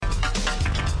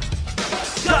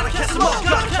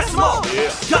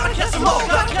them all,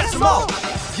 gotta catch them all.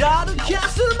 Gotta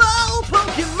catch them all,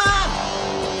 Pokemon.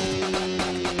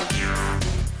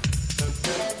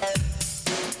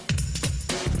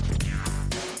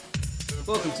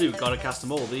 Welcome to Gotta Cast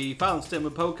 'Em All, the Found Stem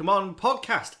of Pokemon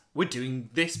podcast. We're doing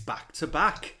this back to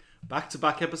back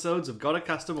episodes of Gotta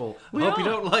Cast 'Em All. I hope you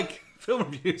don't like film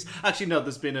reviews. Actually, no,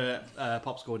 there's been a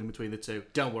pop scored in between the two.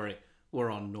 Don't worry,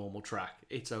 we're on normal track.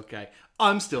 It's okay.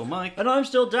 I'm still Mike. And I'm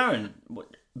still Darren.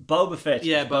 Boba Fett.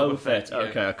 Yeah, Boba Fett. Yeah.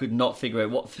 Okay, I could not figure out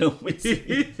what film it's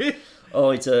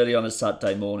Oh, it's early on a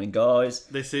Saturday morning, guys.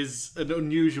 This is an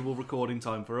unusual recording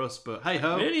time for us, but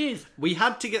hey-ho. It is. We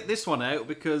had to get this one out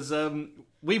because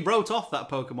we wrote off that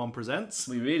Pokemon Presents.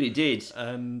 We really did.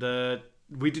 And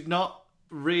we did not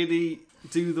really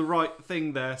do the right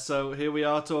thing there, so here we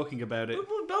are talking about it. We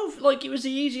both, like, it was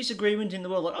the easiest agreement in the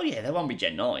world. Like, oh yeah, there won't be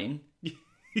Gen 9.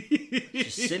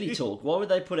 Just silly talk. Why would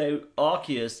they put out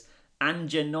Arceus and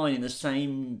Gen 9 in the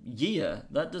same year?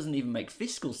 That doesn't even make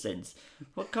fiscal sense.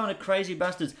 What kind of crazy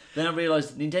bastards? Then I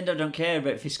realised Nintendo don't care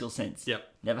about fiscal sense. Yep.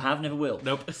 Never have, never will.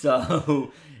 Nope.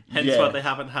 So, hence why they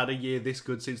haven't had a year this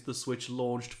good since the Switch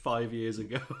launched 5 years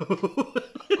ago.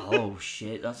 Oh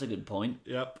shit, that's a good point.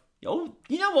 Yep. Oh,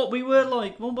 you know what? We were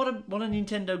like, well, what are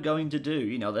Nintendo going to do?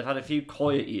 You know, they've had a few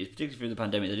quiet years, particularly through the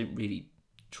pandemic. They didn't really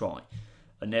try.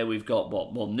 And now we've got,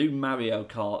 new Mario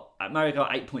Kart. Mario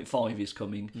Kart 8.5 is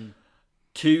coming.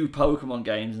 2 Pokemon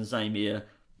games in the same year.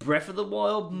 Breath of the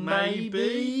Wild,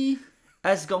 maybe?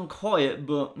 Has gone quiet,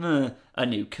 but a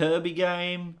new Kirby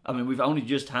game. I mean, we've only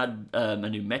just had a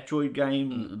new Metroid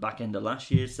game at the back end of last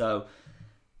year, so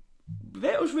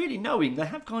without us really knowing, they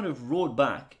have kind of roared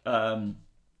back.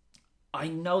 I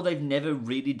know they've never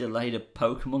really delayed a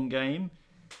Pokemon game,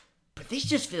 but this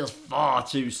just feels far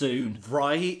too soon.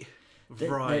 Right.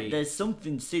 There's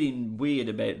something sitting weird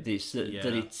about this,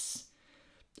 that it's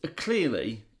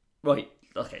clearly... Right,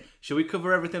 okay. Shall we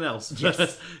cover everything else?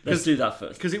 Yes, let's do that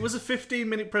first. Because it was a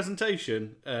 15-minute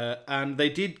presentation, and they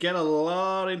did get a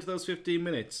lot into those 15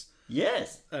 minutes.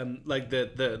 Yes. Like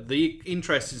the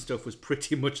interesting stuff was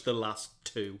pretty much the last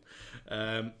 2.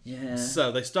 Yeah.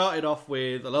 So they started off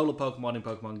with Alola Pokemon in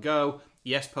Pokemon Go.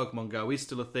 Yes, Pokemon Go is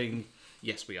still a thing.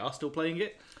 Yes, we are still playing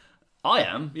it. I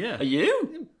am. Yeah. Are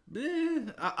you?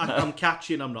 I'm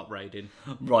catching, I'm not raiding.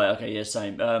 Right, okay, yeah,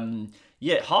 same.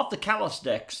 Half the Kalos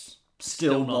decks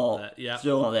still not there. Yeah.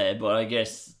 Still not there, but I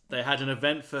guess... They had an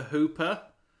event for Hooper,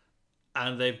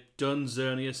 and they've done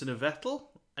Xerneas and Yveltal,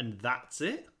 and that's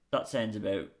it. That sounds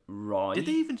about right. Did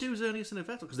they even do Xerneas and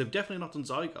Yveltal? Because they've definitely not done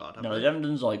Zygarde, have No, they haven't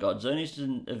done Zygarde. Xerneas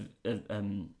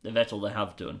and Yveltal they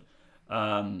have done.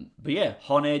 But yeah,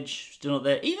 Honedge still not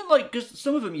there. Even like, because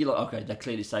some of them you're like, okay, they're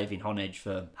clearly saving Honedge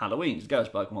for Halloween. It's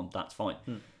Ghost Pokemon, that's fine.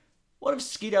 What have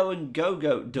Skiddo and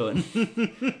Go-Goat done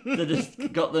that has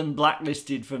got them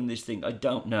blacklisted from this thing? I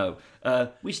don't know.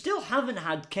 We still haven't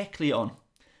had Kecleon.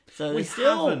 So there's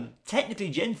still technically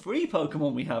Gen 3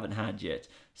 Pokemon we haven't had yet.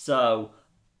 So,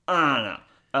 I don't know.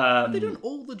 Have they done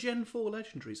all the Gen 4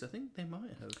 legendaries? I think they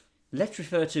might have. Let's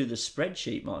refer to the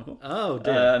spreadsheet, Michael. Oh,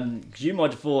 dear. Because you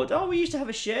might have thought, we used to have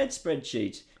a shared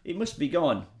spreadsheet. It must be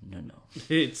gone. No.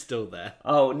 It's still there.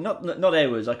 Oh, not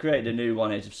ours. I created a new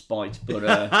one out of spite, but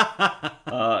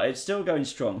it's still going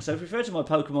strong. So if we refer to my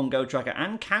Pokemon Go tracker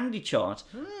and Candy chart,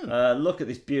 look at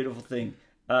this beautiful thing.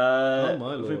 Oh,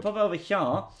 my Lord. If we pop over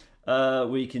here,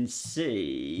 we can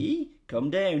see... Come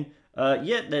down.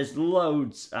 There's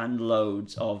loads and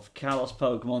loads of Kalos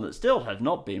Pokemon that still have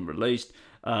not been released.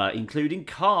 Including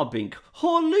Carbink.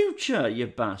 Horlucha, you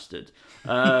bastard.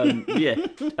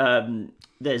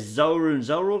 There's Zora and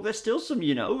Zoroark. There's still some,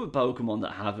 other Pokemon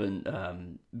that haven't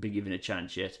been given a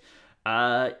chance yet.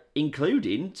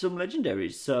 Including some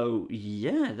legendaries. So,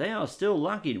 yeah, they are still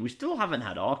lacking. We still haven't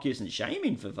had Arceus and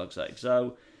Shaman, for fuck's sake.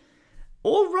 So,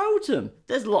 or Rotom.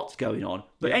 There's lots going on.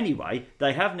 But anyway,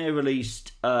 they have now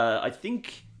released, I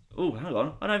think... Oh, hang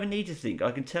on. I don't even need to think. I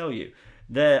can tell you.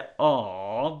 There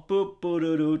are 17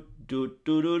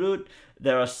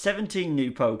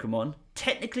 new Pokemon,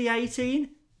 technically 18,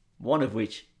 one of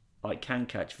which I can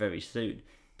catch very soon,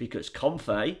 because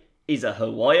Comfey is a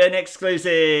Hawaiian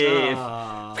exclusive.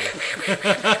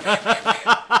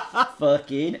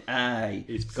 Fucking A.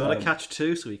 He's got to catch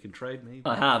 2 so he can trade me.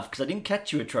 I have, because I didn't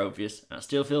catch you a Tropius, and I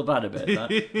still feel bad about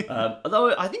that.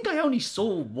 Although I think I only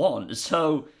saw 1,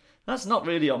 so that's not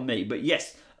really on me, but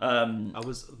yes... I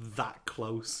was that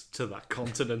close to that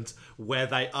continent where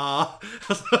they are.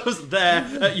 I was there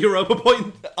at Europa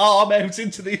pointing arm out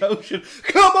into the ocean.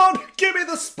 Come on, give me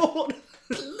the sport,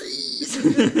 please.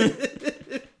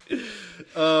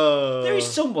 There is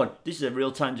someone, this is a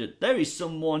real tangent, there is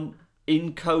someone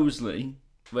in Cosley,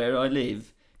 where I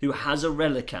live, who has a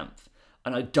Relicanth.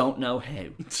 and I don't know how.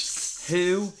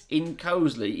 Who in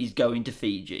Cosley is going to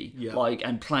Fiji,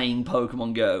 and playing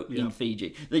Pokemon Go in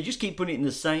Fiji? They just keep putting it in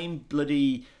the same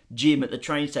bloody gym at the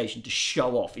train station to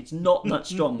show off. It's not that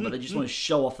strong, but they just want to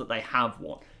show off that they have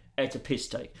one. It's a piss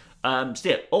take. So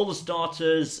yeah, all the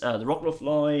starters, the Rockruff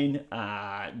line,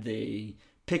 the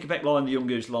Pikabek line, the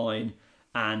Yungoos line,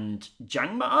 and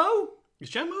Jangmo? Is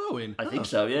Jangmo in? I think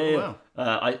so, yeah.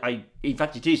 Wow. In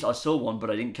fact, it is. I saw one, but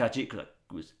I didn't catch it because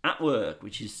I was at work,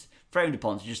 which is frowned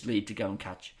upon to just leave to go and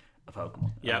catch a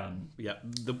Pokemon. Yeah,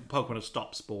 the Pokemon have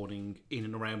stopped spawning in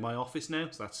and around my office now,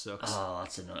 so that sucks. Oh,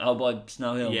 that's annoying. Oh, by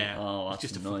Snow Hill? Yeah, oh, that's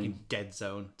it's just annoying. a fucking dead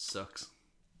zone. It sucks.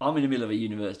 I'm in the middle of a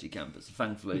university campus, so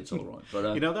thankfully it's all right.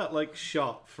 But you know that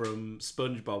shot from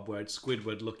SpongeBob where it's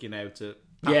Squidward looking out at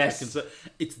Patrick? Yes. And so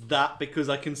it's that because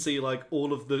I can see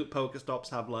all of the Pokestops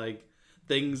have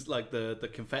things like the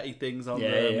confetti things on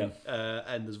them,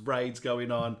 and there's raids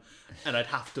going on, and I'd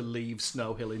have to leave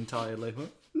Snow Hill entirely.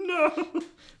 No,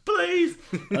 please.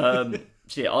 So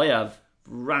yeah, I have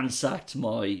ransacked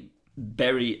my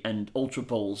berry and Ultra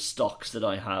Ball stocks that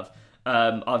I have.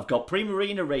 I've got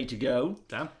Primarina ready to go.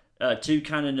 Damn.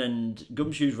 Toucannon and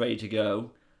Gumshoes ready to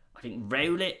go. I think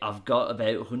Rowlet, I've got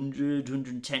about 100,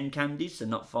 110 candies, so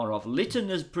not far off. Litten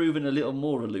has proven a little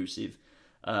more elusive.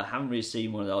 Haven't really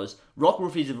seen one of those.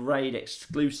 Rockruff is a raid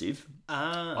exclusive.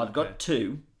 I've got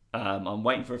 2. I'm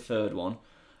waiting for a third one.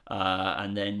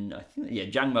 And then, I think,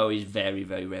 Jangmo is very,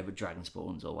 very rare, but Dragon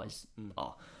Spawns always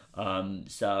are.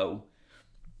 So,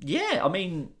 yeah, I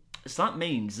mean, so that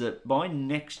means that by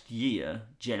next year,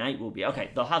 Gen 8 will be...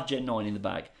 Okay, they'll have Gen 9 in the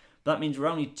bag. That means we're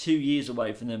only 2 years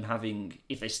away from them having,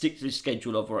 if they stick to this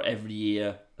schedule of where every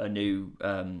year a new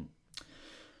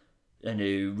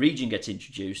region gets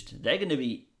introduced, they're going to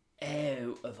be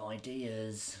out of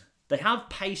ideas. They have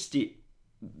paced it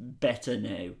better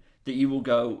now, that you will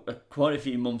go quite a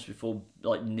few months before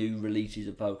new releases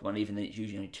of Pokemon, even though it's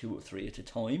usually only 2 or 3 at a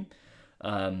time.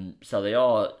 So they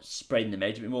are spreading them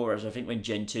out a bit more, whereas I think when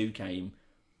Gen 2 came,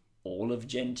 all of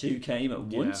Gen 2 came at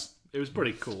once. It was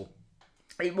pretty cool.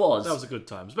 It was. That was a good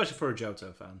time, especially for a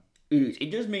Johto fan. It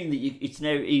does mean that it's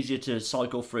now easier to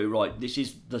cycle through, right, this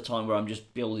is the time where I'm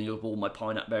just building up all my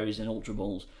Pineapple Berries and Ultra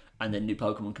Balls, and then new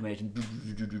Pokemon come out and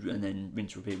then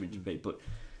rinse, repeat. But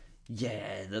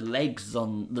yeah, the legs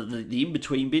on the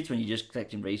in-between bits when you're just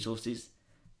collecting resources,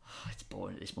 it's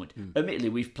boring at this point. Admittedly,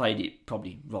 we've played it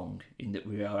probably wrong in that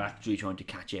we are actually trying to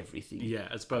catch everything. Yeah,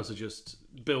 as opposed to just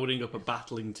building up a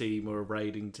battling team or a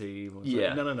raiding team. Or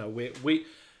yeah. No.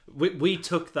 We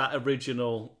took that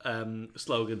original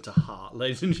slogan to heart,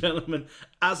 ladies and gentlemen.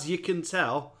 As you can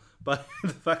tell by the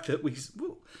fact that we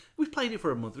played it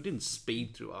for a month. We didn't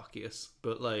speed through Arceus,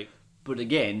 But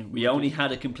again, we only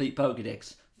had a complete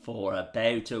Pokédex for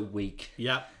about a week.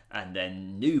 Yeah. And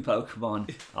then new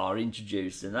Pokemon are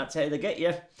introduced, and that's how they get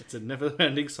you. It's a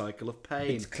never-ending cycle of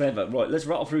pain. It's clever. Right, let's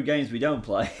rattle through games we don't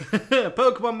play.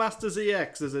 Pokemon Masters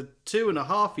EX, there's a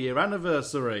 2.5-year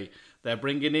anniversary. They're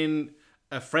bringing in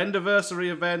a Friendiversary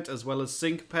event, as well as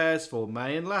sync pairs for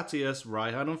May and Latias,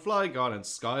 Raihan and Flygon, and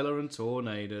Skylar and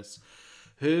Tornadus.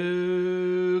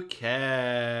 Who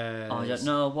cares? I don't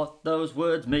know what those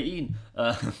words mean.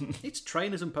 It's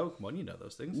trainers and Pokemon, you know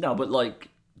those things. No, but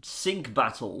sync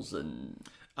battles and...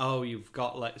 Oh, you've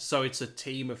got so it's a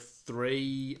team of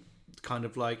 3, kind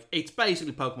of it's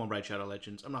basically Pokemon Red Shadow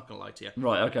Legends, I'm not going to lie to you.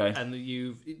 Right, okay. And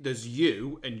there's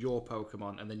you and your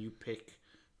Pokemon, and then you pick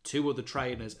 2 other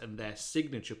trainers and their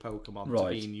signature Pokemon to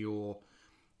be in your...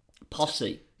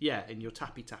 Posse. Yeah, in your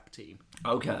Tappy Tap team.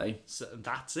 Okay. So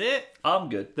that's it. I'm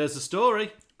good. There's the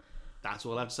story. That's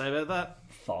all I have to say about that.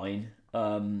 Fine.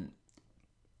 Right,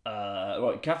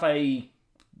 Cafe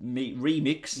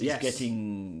Remix is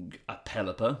getting a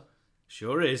Pelipper.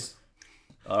 Sure is.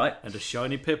 All right. And a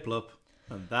shiny Piplup.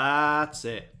 And that's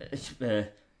it.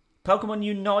 Pokemon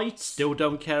Unite. Still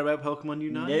don't care about Pokemon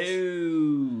Unite?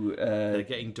 No. They're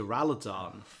getting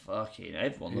Duraludon. Fucking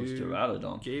everyone loves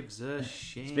Duraludon. Gives a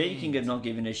shit. Speaking of not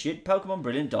giving a shit, Pokemon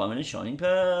Brilliant Diamond and Shining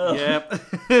Pearl. Yep.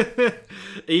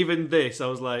 Even this, I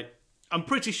was like, I'm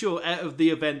pretty sure out of the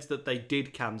events that they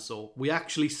did cancel, we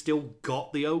actually still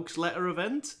got the Oaks Letter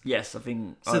event. Yes, I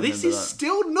think. So this is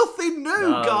still nothing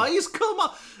new, guys. Come on.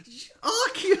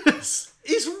 Arceus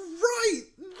is right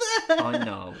there. I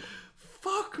know.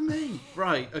 Fuck me.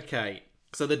 Right, okay.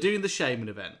 So they're doing the Shaman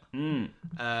event.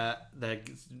 They're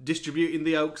distributing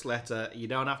the Oaks Letter. You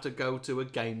don't have to go to a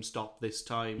GameStop this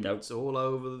time. Nope. It's all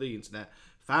over the internet.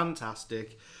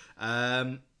 Fantastic.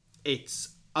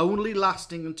 It's only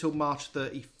lasting until March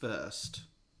 31st,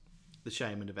 the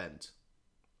Shaman event.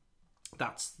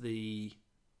 That's the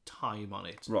time on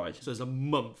it. Right. So there's a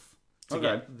month to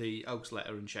Okay. get the Oaks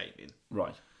Letter and Shaymin.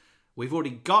 Right. We've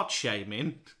already got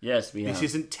Shaymin. Yes, we have. This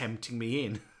isn't tempting me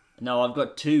in. No, I've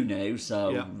got 2 now, so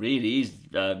Yeah. really is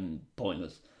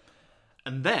pointless.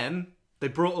 And then they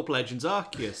brought up Legends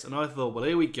Arceus, and I thought, well,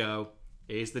 here we go.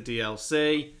 Here's the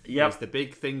DLC. Yep. Here's the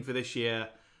big thing for this year.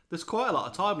 There's quite a lot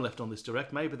of time left on this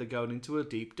direct. Maybe they're going into a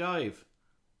deep dive.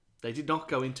 They did not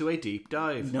go into a deep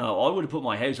dive. No, I would have put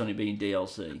my house on it being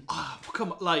DLC. Oh,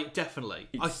 come on, like, definitely.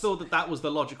 I thought that was the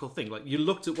logical thing. Like, you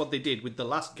looked at what they did with the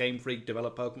last Game Freak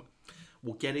developed Pokemon.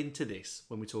 We'll get into this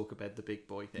when we talk about the big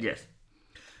boy thing. Yes.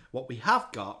 What we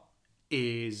have got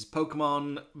is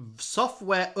Pokemon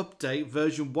Software Update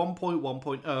version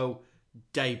 1.1.0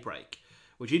 Daybreak,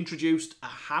 which introduced a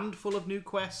handful of new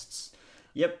quests,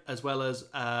 Yep. as well as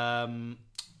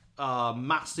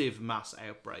massive mass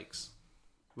outbreaks,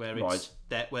 where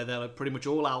where they're pretty much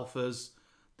all alphas.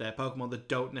 They're Pokemon that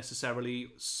don't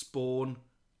necessarily spawn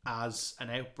as an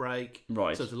outbreak.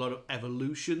 Right. So there's a lot of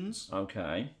evolutions.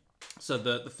 Okay. So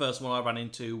the first one I ran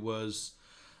into was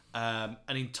an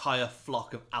entire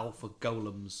flock of alpha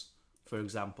golems, for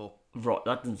example. Right,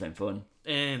 that doesn't sound fun.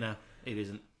 No, it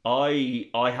isn't. I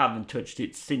haven't touched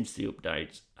it since the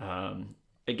update.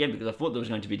 Again, because I thought there was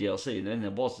going to be DLC, and then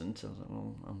there wasn't. I was like,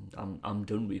 well, I'm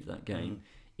done with that game.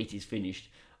 It is finished.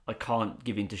 I can't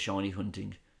give in to shiny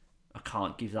hunting. I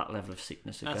can't give that level of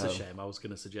sickness a That's go. a shame. I was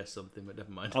going to suggest something, but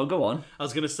never mind. I'll go on. I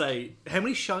was going to say, how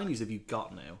many shinies have you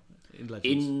got now in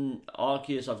Legends? In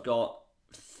Arceus, I've got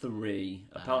 3.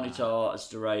 A Ponyta, a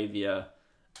Staravia,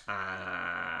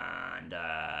 and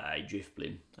a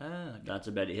Drifblim. Okay. That's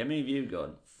about it. How many have you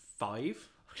got? 5?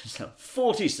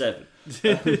 47.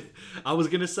 I was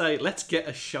going to say, let's get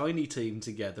a shiny team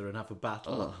together and have a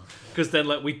battle. Because then,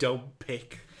 like, we don't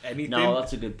pick anything. No,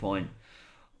 that's a good point.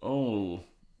 Oh.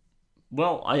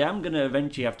 Well, I am going to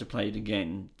eventually have to play it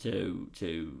again to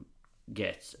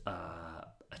get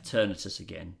Eternatus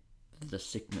again. The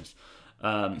sickness.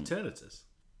 Eternatus?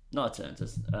 Not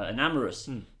Eternatus.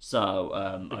 Enamorus. So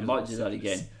I might do that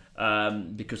again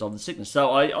because of the sickness.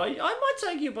 So I might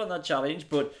take you up on that challenge,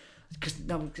 but because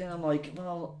I'm like,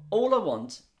 well, all I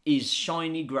want is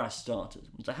shiny grass starters.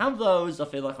 Once I have those, I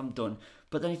feel like I'm done.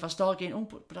 But then if I start getting,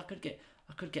 but I could get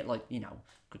like,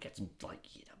 could get some like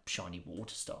shiny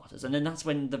water starters, and then that's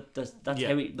when that's how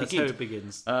it that's begins. how it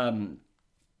begins.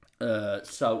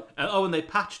 So and they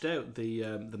patched out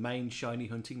the main shiny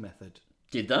hunting method.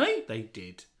 did they? They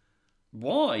did.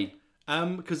 Why?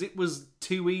 Because it was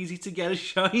too easy to get a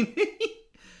shiny.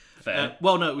 Fair.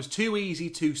 Well, no, it was too easy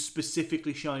to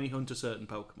specifically shiny hunt a certain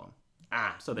Pokemon.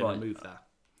 So they right. removed that.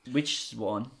 Which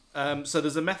one? So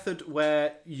there's a method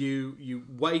where you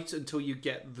wait until you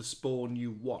get the spawn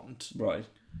you want, Right.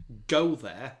 go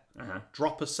there,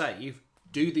 drop a save,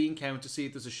 do the encounter, see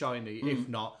if there's a shiny. If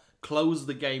not, close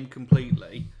the game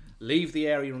completely, leave the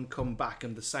area and come back,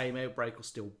 and the same outbreak will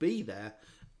still be there.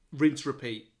 Rinse,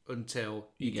 repeat until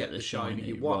you get the shiny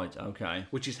you want. Right, okay.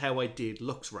 Which is how I did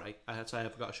Luxray. That's how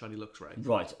I got a shiny Luxray.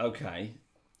 Right, okay.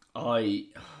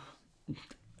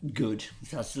 Good.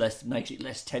 That's makes it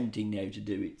less tempting now to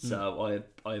do it. So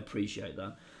I appreciate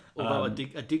that. Although I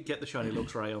did get the shiny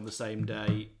Luxray on the same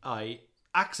day. I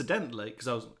accidentally,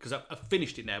 because I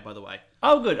finished it now, by the way.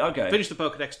 Oh, good. Okay. Finished the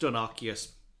Pokedex, done Arceus,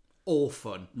 all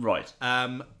fun. Right.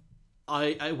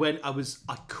 I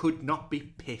could not be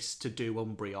pissed to do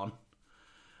Umbreon.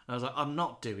 I was like, I'm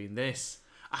not doing this.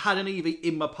 I had an Eevee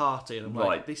in my party, and I'm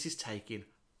like, this is taking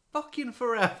fucking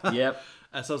forever. Yep.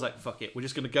 So I was like, fuck it. We're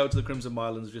just going to go to the Crimson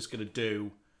Islands. We're just going to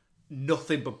do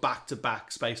nothing but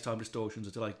back-to-back space-time distortions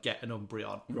until I get an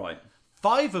Umbreon. Right.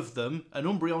 5 of them, an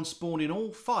Umbreon spawned in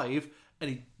all 5, and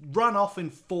he ran off in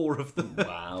 4 of them.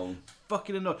 Wow.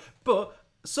 Fucking annoying. But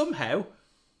somehow,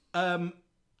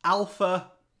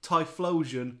 Alpha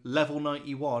Typhlosion level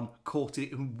 91 caught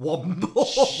it in 1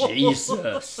 ball.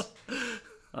 Jesus.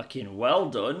 Fucking well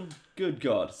done. Good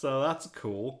God. So that's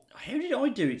cool. How did I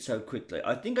do it so quickly?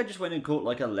 I think I just went and caught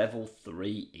like a level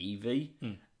 3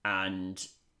 Eevee and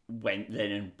went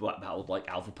then and battled like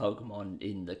alpha Pokemon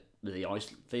in the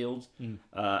ice field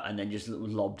and then just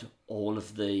lobbed all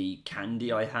of the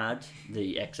candy I had,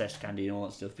 the excess candy and all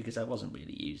that stuff, because I wasn't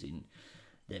really using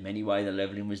them anyway. The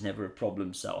leveling was never a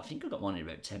problem, so I think I got one in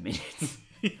about 10 minutes.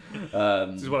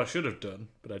 This is what I should have done,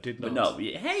 but I did not. But no,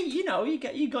 hey,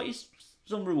 you got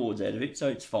some rewards out of it, so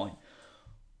it's fine.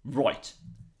 Right.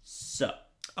 So.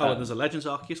 And there's a Legends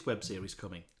Arceus web series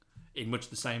coming, in much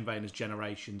the same vein as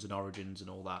Generations and Origins and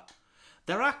all that.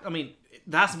 There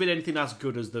hasn't been anything as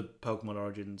good as the Pokemon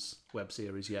Origins web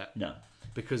series yet. No.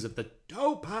 Because of the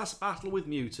Topaz battle with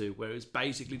Mewtwo, where it was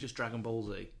basically just Dragon Ball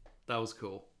Z. That was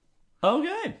cool.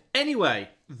 Okay. Anyway,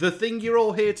 the thing you're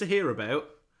all here to hear about,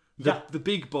 The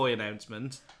big boy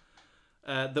announcement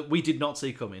that we did not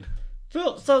see coming.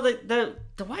 So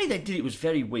the way they did it was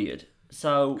very weird.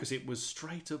 So Because it was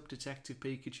straight up Detective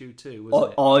Pikachu 2,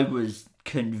 wasn't it? I was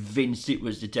convinced it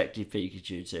was Detective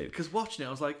Pikachu 2. Because watching it,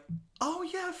 I was like, oh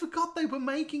yeah, I forgot they were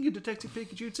making a Detective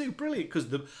Pikachu 2. Brilliant. Because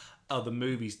the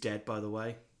movie's dead, by the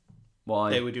way.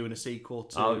 Why? They were doing a sequel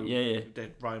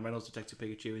to Ryan Reynolds' Detective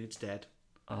Pikachu, and it's dead.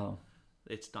 Oh.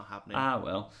 It's not happening.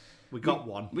 Well. We got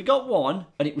one. We got one,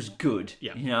 and it was good.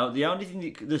 Yeah. You know, the only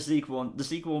thing the sequel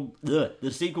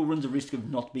runs a risk of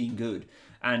not being good,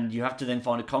 and you have to then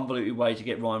find a convoluted way to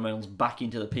get Ryan Reynolds back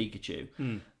into the Pikachu,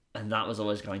 and that was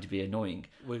always going to be annoying.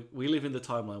 We live in the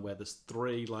timeline where there's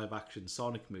 3 live-action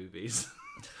Sonic movies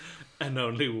and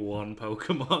only one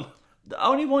Pokemon. The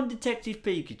only one Detective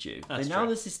Pikachu. That's they know true.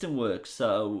 the system works,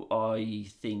 so I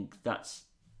think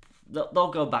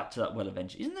they'll go back to that well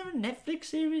eventually. Isn't there a Netflix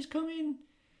series coming?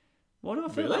 Why do I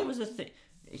feel Really? that was a thing?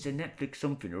 It's a Netflix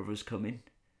something or other's coming.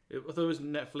 I thought it was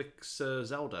Netflix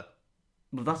Zelda.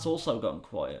 But that's also gone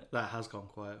quiet. That has gone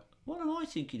quiet. What am I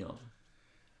thinking of?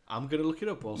 I'm going to look it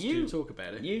up whilst you talk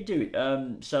about it. You do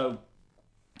it. So,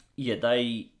 yeah,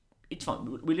 it's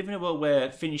fine. We live in a world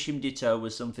where finish him ditto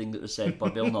was something that was said by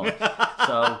Bill Nye.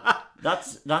 So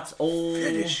that's all.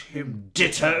 Finish him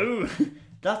ditto.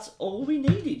 That's all we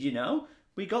needed. You know,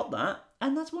 we got that,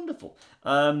 and that's wonderful.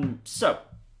 So.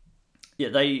 Yeah,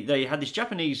 they had this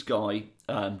Japanese guy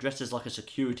dressed as like a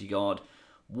security guard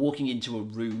walking into a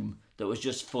room that was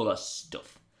just full of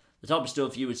stuff. The type of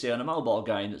stuff you would see on a mobile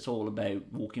game that's all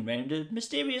about walking around in a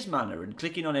mysterious manner and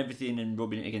clicking on everything and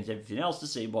rubbing it against everything else to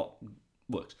see what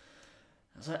works.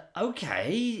 I was like,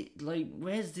 okay, like,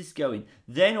 where's this going?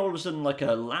 Then all of a sudden, like,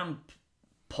 a lamp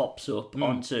pops up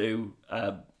onto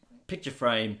a picture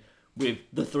frame with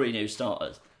the 3 new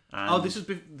starters. And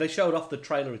They showed off the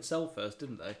trailer itself first,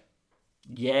 didn't they?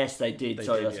 yes, they did. That's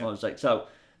yeah. what I was like. So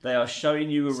they are showing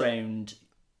you around.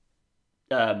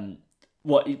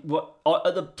 What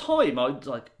at the time I was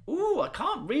like, ooh, I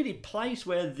can't really place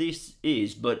where this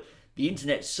is, but the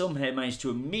internet somehow managed to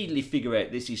immediately figure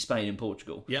out this is Spain and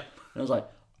Portugal. Yep. And I was like,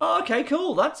 oh, okay,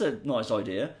 cool, that's a nice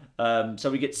idea.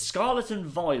 So we get Scarlet and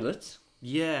Violet.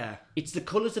 Yeah. It's the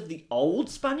colours of the old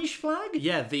Spanish flag.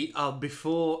 Yeah,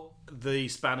 before the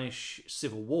Spanish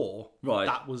Civil War, Right.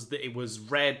 It was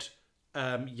red,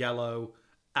 yellow,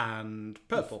 and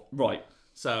purple. Right.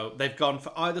 So they've gone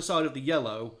for either side of the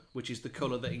yellow, which is the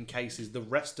colour that encases the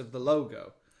rest of the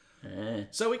logo.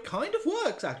 So it kind of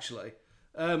works, actually.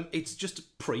 It's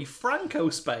just pre-Franco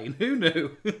Spain. Who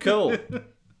knew? Cool.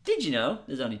 Did you know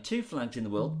there's only 2 flags in the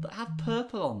world that have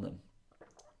purple on them?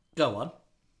 Go on.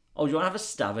 Oh, do you want to have a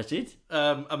stab at it?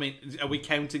 I mean, are we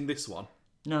counting this one?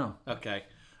 No. Okay.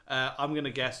 I'm going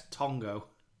to guess Tongo.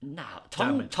 No.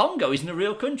 Damn it. Tongo isn't a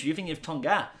real country. You're thinking of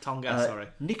Tonga. Tonga, sorry.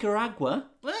 Nicaragua.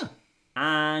 Ah,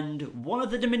 And one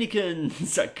of the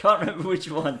Dominicans. I can't remember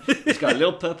which one. It's got a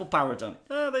little purple parrot on it.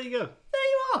 there you go. There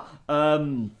you are.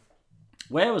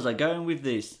 Where was I going with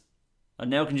this? I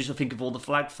now can just think of all the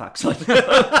flag facts I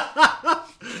know.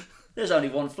 There's only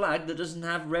one flag that doesn't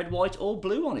have red, white, or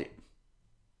blue on it.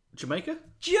 Jamaica?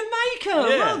 Jamaica!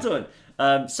 Yeah. Well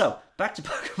done. So, back to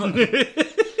Pokemon.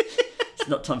 It's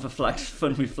not time for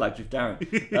fun with flags with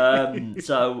Darren.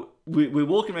 So, we're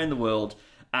walking around the world,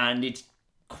 and it's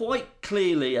quite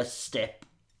clearly a step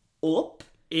up,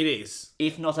 It is.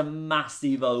 if not a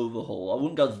massive overhaul. I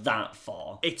wouldn't go that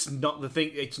far. It's not the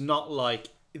thing. It's not like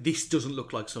this doesn't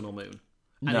look like Sun or Moon,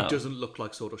 and No. it doesn't look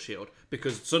like Sword or Shield,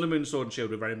 because Sun and Moon, Sword and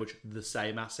Shield are very much the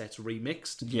same assets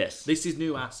remixed. Yes. This is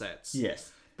new assets.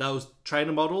 Yes. Those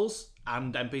trainer models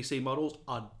and NPC models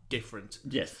are different.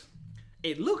 Yes.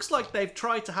 It looks like they've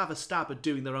tried to have a stab at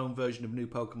doing their own version of New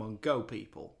Pokemon Go,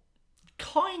 people,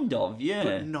 Kind of, yeah.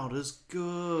 but not as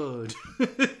good.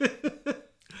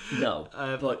 No,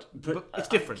 but it's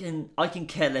different. I can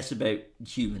care less about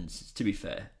humans, to be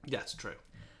fair. That's true.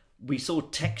 We saw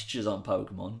textures on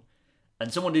Pokemon,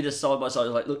 and someone did a side-by-side,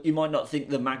 like, look, you might not think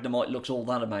the Magnemite looks all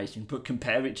that amazing, but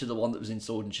compare it to the one that was in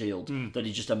Sword and Shield, that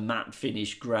is just a matte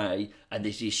finish grey, and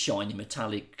this is shiny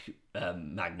metallic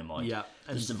Magnemite. Yeah.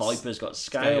 And the Viper's got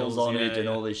scales on it and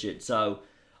all this shit, so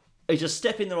it's a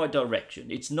step in the right direction.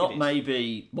 It's not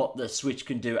maybe what the Switch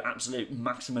can do at absolute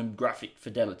maximum graphic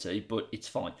fidelity, but it's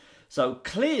fine. So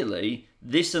clearly,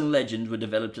 this and Legend were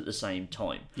developed at the same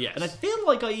time. Yes. And I feel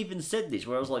like I even said this,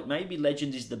 where I was like, maybe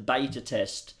Legend is the beta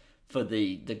test for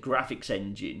the graphics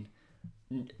engine,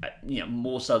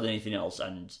 more so than anything else,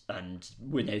 and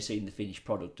we're now seeing the finished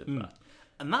product of that.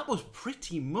 And that was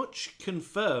pretty much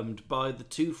confirmed by the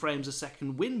 2 frames a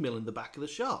second windmill in the back of the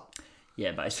shot.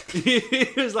 Yeah, basically.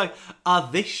 It was like,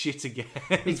 this shit again.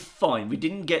 It's fine. We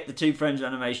didn't get the two frames of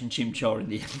animation chimchar in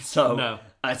the end, so No.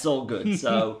 it's all good.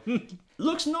 So,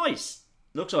 looks nice.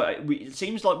 Looks like it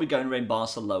seems like we're going around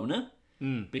Barcelona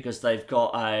because they've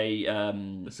got a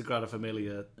It's a Sagrada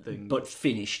Familia thing. but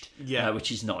finished, Yeah.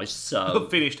 which is nice. So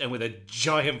finished and with a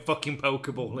giant fucking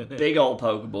Pokeball in it. big old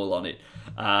Pokeball on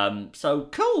it. So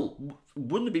cool.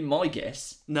 Wouldn't have been my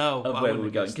guess No, of I where wouldn't we were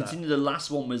have going. guessed that. Considering the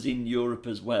last one was in Europe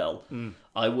as well,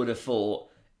 I would have thought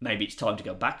maybe it's time to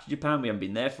go back to Japan. We haven't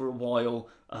been there for a while.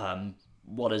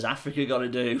 What has Africa got to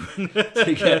do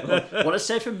to get one? What has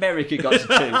South America got to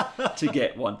do to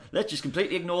get one? Let's just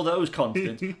completely ignore those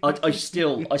continents. I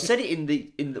said it in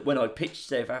the when I pitched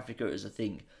South Africa as a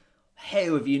thing.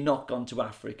 How have you not gone to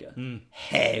Africa?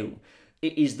 How?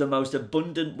 It is the most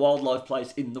abundant wildlife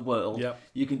place in the world. Yep.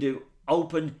 You can do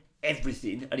open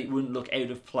everything and it wouldn't look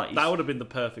out of place. That would have been the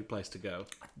perfect place to go.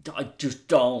 I just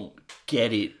don't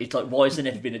get it. It's like, why has there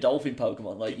never been a dolphin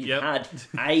Pokemon? Like, you've had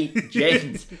 8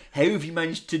 gens. How have you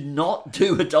managed to not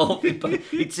do a dolphin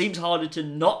Pokemon? It seems harder to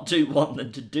not do one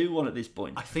than to do one at this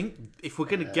point. I think if we're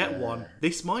going to get one,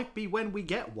 this might be when we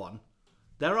get one.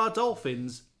 There are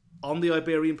dolphins on the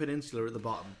Iberian Peninsula at the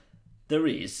bottom. There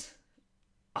is.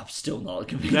 I'm still not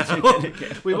convinced we're gonna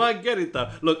get We one. might get it though.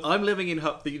 Look, I'm living in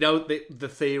hope. You know the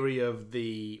theory of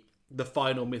the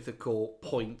final mythical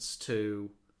points to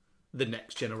the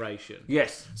next generation.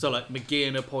 Yes. So like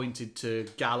McGearn pointed to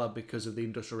Gala because of the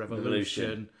Industrial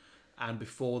Revolution. And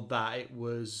before that it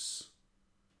was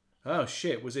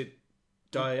was it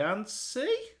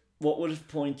Diancie? What would have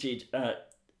pointed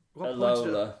at What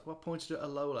Alola? pointed at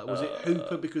Alola? Was it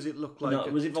Hooper because it looked like No,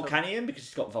 was it Volcanion because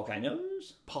it's got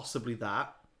volcanoes? possibly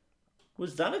that?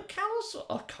 Was that a Kalos?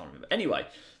 I can't remember. Anyway,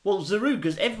 well, Zaru,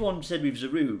 because everyone said with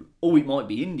Zaru, it might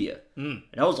be India. And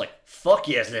I was like, fuck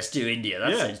yes, let's do India.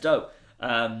 That Yeah. sounds dope.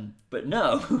 But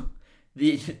no.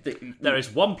 There is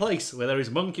one place where there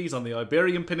is monkeys on the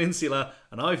Iberian Peninsula,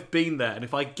 and I've been there. And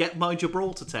if I get my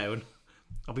Gibraltar town,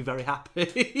 I'll be very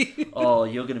happy. Oh,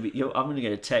 I'm going to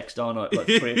get a text, aren't I, at like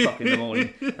 3 o'clock in the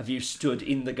morning of you stood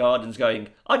in the gardens going,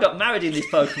 I got married in this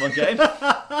Pokemon game.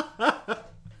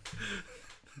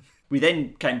 We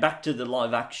then came back to the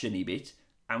live action-y bit,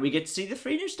 and we get to see the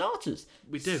 3 new starters.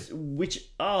 We do. Which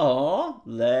are,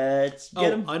 let's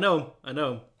get them. I know.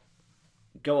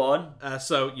 Go on.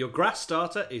 So your grass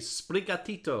starter is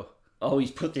Sprigatito. Oh,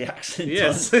 he's put the accent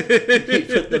Yes. on. He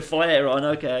put the fire on,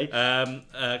 okay.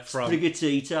 From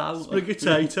Sprigatito.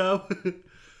 Sprigatito.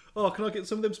 Oh, can I get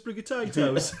some of them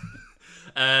Sprigatitos?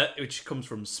 Which comes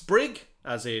from Sprig,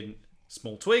 as in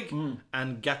small twig,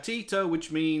 and Gatito,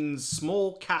 which means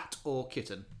small cat or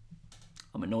kitten.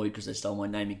 I'm annoyed because they stole my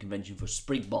naming convention for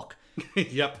Sprigbok.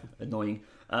 Yep. Annoying.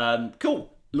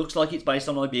 Cool. Looks like it's based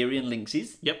on Iberian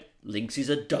lynxes. Yep. Lynxes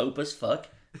are dope as fuck.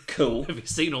 Cool. Have you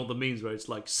seen all the memes where it's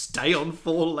like, stay on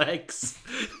 4 legs?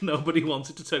 Nobody wants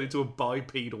it to turn into a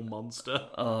bipedal monster.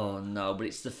 Oh no, but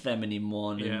it's the feminine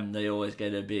one, and they always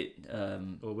get a bit.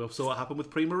 Well, we'll see what happened with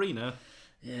Primarina.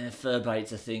 Yeah, fur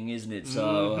bait's a thing, isn't it?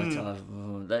 So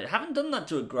they haven't done that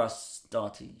to a grass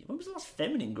starter. When was the last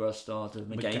feminine grass starter?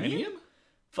 Meganium?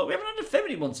 Fuck, we haven't had a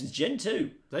feminine one since Gen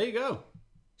 2. There you go.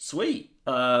 Sweet.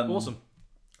 Awesome.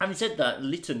 Having said that,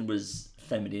 Litten was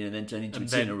feminine and then turned into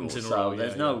Incineroar, so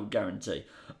there's no guarantee.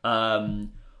 How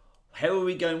are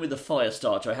we going with the fire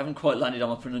starter? I haven't quite landed on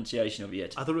my pronunciation of it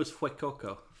yet. I thought it was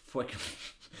Fuecoco.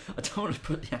 I don't want to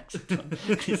put the accent on.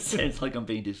 It sounds like I'm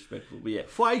being disrespectful, but yeah.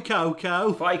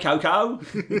 Fuecoco.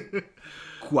 Fuecoco.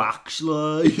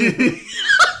 Quaxley.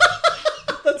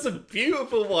 That's a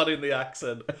beautiful one in the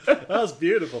accent. That's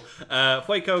beautiful.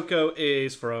 Fuecoco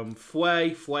is from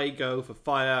Fuego for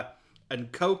fire,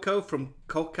 and Coco from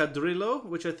Cocodrilo,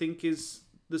 which I think is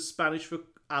the Spanish for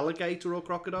alligator or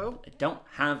crocodile. They don't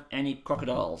have any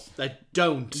crocodiles They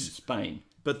don't, in Spain.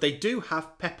 but they do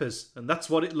have peppers, and that's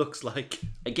what it looks like.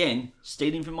 Again,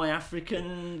 stealing from my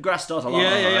African grass starter.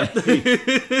 Yeah.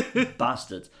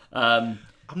 Bastards. I'm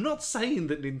not saying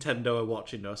that Nintendo are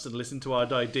watching us and listen to our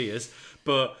ideas,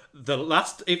 but the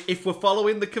last, if we're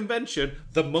following the convention,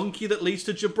 the monkey that leads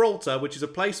to Gibraltar, which is a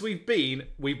place we've been,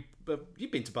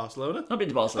 you've been to Barcelona? I've been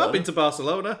to Barcelona. I've been to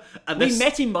Barcelona. And We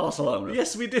met in Barcelona.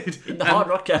 Yes, we did. In the Hard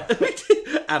Rock Cafe. We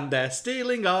did. And they're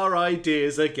stealing our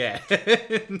ideas again.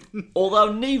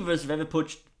 Although neither of us have ever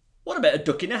pushed, what about a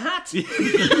duck in a hat?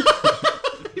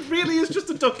 It really is just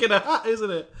a duck in a hat,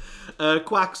 isn't it?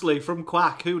 Quaxley from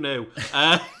Quack, who knew?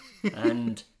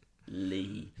 And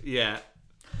Lee. Yeah.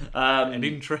 And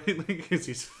because I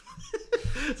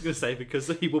was going to say, because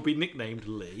he will be nicknamed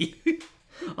Lee.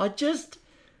 I just...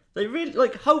 They really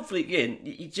hopefully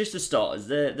again, just the starters.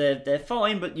 They're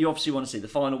fine, but you obviously want to see the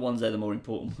final ones. They're the more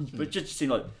important ones. But just to seem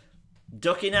like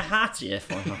duck in a hat, yeah,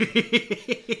 fine.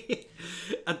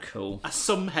 Cool. I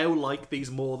somehow like these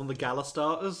more than the gala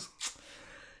starters.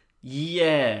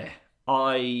 Yeah,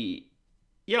 I'm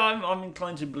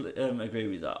inclined to agree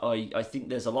with that. I think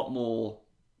there's a lot more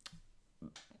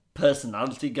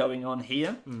personality going on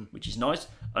here, which is nice,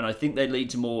 and I think they lead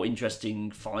to more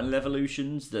interesting final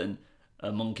evolutions than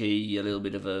a monkey, a little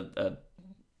bit of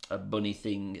a bunny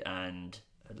thing, and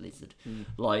a lizard.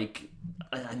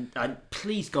 And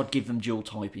please God, give them dual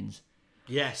typings.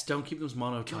 Yes, don't keep them as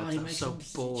monotypes. That's so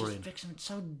boring. It makes them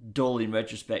so dull in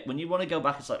retrospect. When you want to go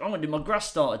back, it's like, I'm going to do my grass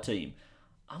starter team.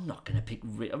 I'm not going to pick...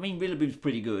 Rillaboom's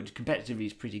pretty good. Competitively,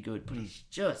 he's pretty good. But he's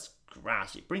just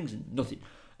grass. It brings in nothing.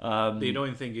 The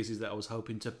annoying thing is that I was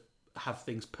hoping to have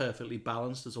things perfectly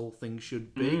balanced, as all things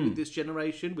should be with this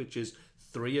generation, which is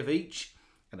 3 of each.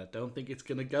 And I don't think it's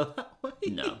going to go that way.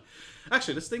 No.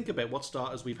 Actually, let's think about what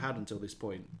starters we've had until this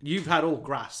point. You've had all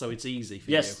grass, so it's easy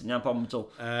for you. Yes, no problem at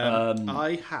all.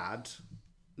 I had...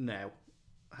 Now,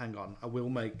 hang on. I will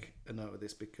make a note of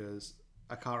this because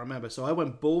I can't remember. So I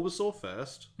went Bulbasaur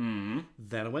first. Then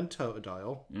I went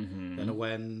Totodile. Then I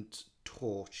went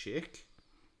Torchic.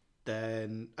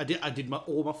 Then I did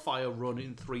all my fire run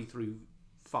in 3 through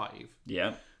 5.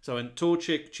 Yeah. So I went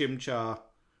Torchic, Chimchar,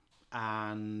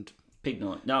 and...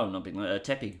 Pignite. No, not Pignite.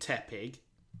 Tepig. Tepig.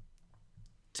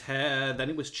 Then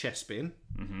it was Chespin.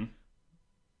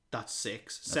 That's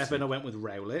 6. 7, I went with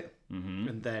Rowlet.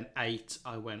 And then 8,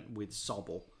 I went with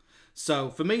Sobble. So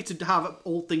for me to have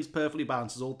all things perfectly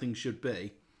balanced, as all things should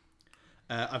be,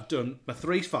 I've done my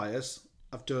 3 fires.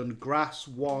 I've done grass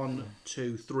 1,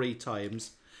 2, 3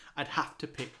 times. I'd have to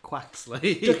pick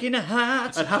Quaxley. Duck in a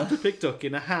hat. I'd have to pick Duck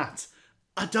in a Hat.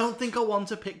 I don't think I want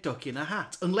to pick Duck in a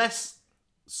Hat. Unless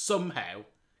somehow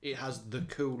it has the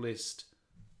coolest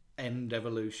end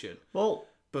evolution. Well...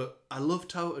 But I love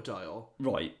Totodile.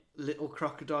 Right. Little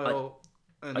Crocodile.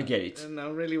 I get it. And I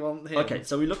really want him. Okay,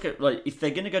 so we look at, if they're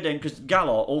going to go down... Because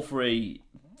Galar, all 3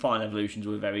 fine evolutions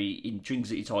were very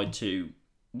intrinsically tied to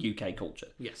UK culture.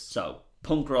 Yes. So,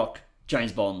 punk rock,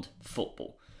 James Bond,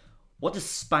 football. What does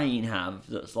Spain have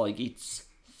that's its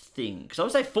thing? Because I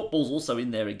would say football's also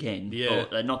in there again, but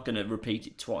they're not going to repeat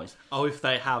it twice. Oh, if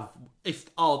they have...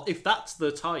 If that's the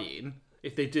tie-in...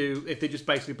 If they just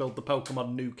basically build the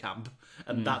Pokemon New Camp,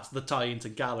 and that's the tie-in to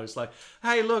Galar, it's like,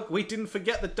 hey, look, we didn't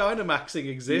forget that Dynamaxing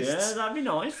exists. Yeah, that'd be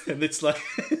nice. And it's like,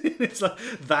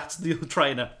 that's the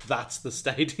trainer, that's the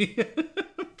stadium.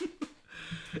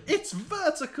 It's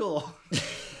vertical.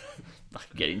 I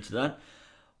can get into that.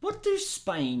 What does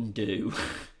Spain do?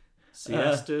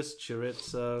 Siestas,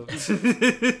 Chorizo.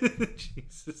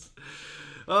 Jesus.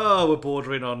 Oh, we're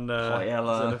bordering on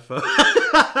Paella.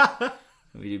 xenophobe.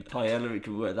 We did Paella, we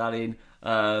can work that in.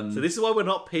 So this is why we're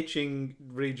not pitching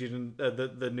region,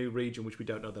 the new region, which we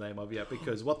don't know the name of yet,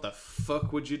 because what the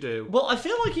fuck would you do? Well, I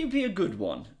feel like it'd be a good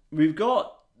one. We've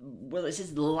got... Well, this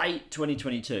is late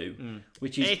 2022,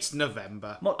 which is... It's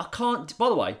November. Well, I can't... By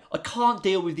the way, I can't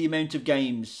deal with the amount of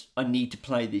games I need to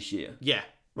play this year. Yeah.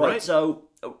 Right, so...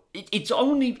 It's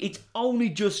only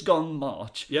just gone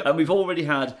March, yep. And we've already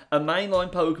had a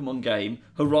mainline Pokemon game,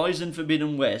 Horizon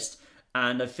Forbidden West,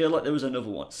 and I feel like there was another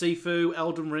one. Sifu,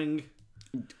 Elden Ring.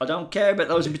 I don't care about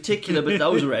those in particular, but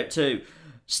those are out too.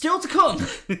 Still to come.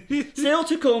 Still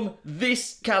to come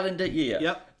this calendar year.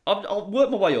 Yep. I'll work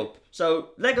my way up. So,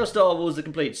 Lego Star Wars The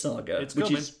Complete Saga, It's which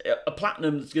coming. is a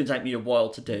platinum that's going to take me a while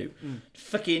to do.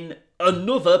 Fucking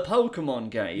another Pokemon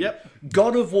game. Yep.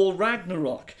 God of War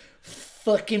Ragnarok.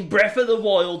 Fucking Breath of the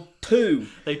Wild 2.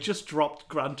 They just dropped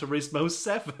Gran Turismo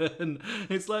 7.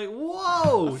 It's like,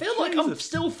 whoa! I feel like I'm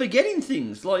still forgetting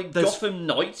things. Like Gotham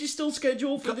Knights is still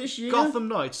scheduled for this year. Gotham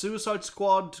Knights, Suicide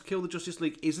Squad, Kill the Justice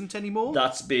League isn't anymore.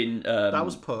 That's been... that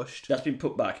was pushed. That's been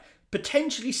put back.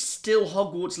 Potentially still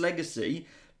Hogwarts Legacy.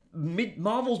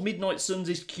 Marvel's Midnight Suns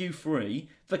is Q3.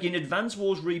 Fucking Advance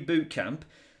Wars Reboot Camp.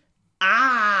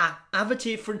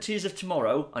 Avatar Frontiers of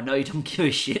Tomorrow. I know you don't give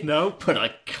a shit. No. But I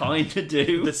kind of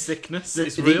do. The sickness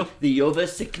is real. The other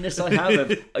sickness I have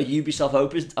of a Ubisoft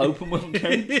open world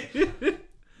game.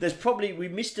 There's probably... We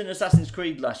missed an Assassin's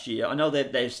Creed last year. I know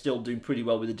they're still doing pretty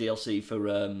well with the DLC for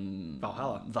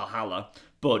Valhalla.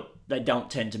 But they don't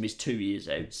tend to miss 2 years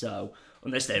out, so...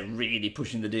 Unless they're really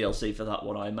pushing the DLC for that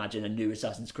one, I imagine a new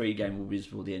Assassin's Creed game will be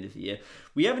before the end of the year.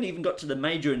 We haven't even got to the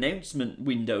major announcement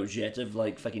windows yet of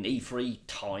fucking E3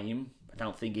 time. I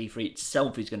don't think E3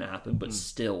 itself is going to happen, but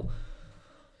still,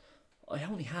 I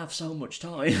only have so much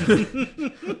time.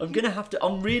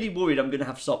 I'm really worried I'm going to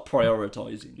have to start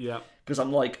prioritising. Yeah. Because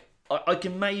I'm like, I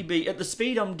can maybe, at the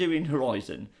speed I'm doing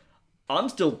Horizon, I'm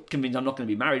still convinced I'm not going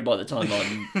to be married by the time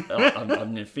I'm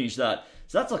going to finish that.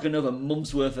 So that's like another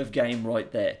month's worth of game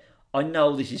right there. I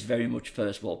know this is very much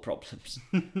first world problems.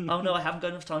 Oh no, I haven't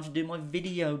got enough time to do my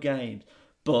video games.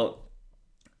 But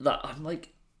that I'm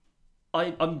like,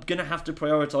 I'm going to have to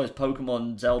prioritise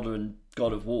Pokemon, Zelda and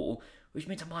God of War, which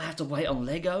means I might have to wait on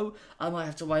Lego. I might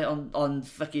have to wait on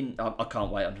fucking... I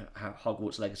can't wait on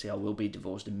Hogwarts Legacy. I will be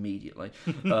divorced immediately.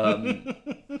 So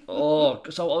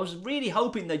I was really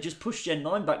hoping they'd just push Gen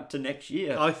 9 back to next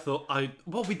year.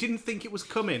 Well, we didn't think it was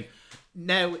coming.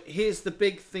 Now, here's the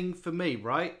big thing for me,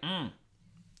 right?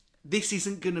 This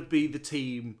isn't going to be the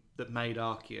team that made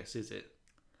Arceus, is it?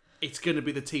 It's going to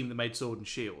be the team that made Sword and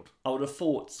Shield. I would have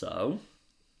thought so.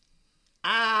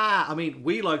 I mean,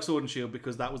 we like Sword and Shield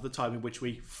because that was the time in which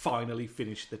we finally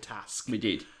finished the task. We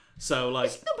did. So, like...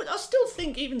 No, but I still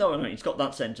think, even though it's got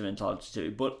that sentimentality to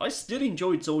it, but I still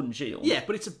enjoyed Sword and Shield. Yeah,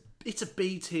 but it's a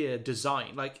B-tier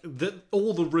design. Like,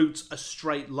 all the routes are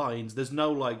straight lines. There's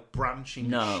no, like,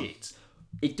 branching shit.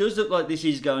 It does look like this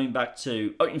is going back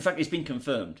to... Oh, in fact, it's been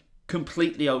confirmed.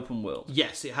 Completely open world.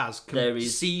 Yes, it has. There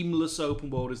is... Seamless open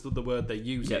world is the word they're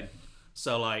using. Yeah.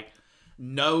 So, like,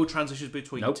 no transitions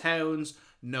between towns,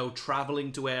 no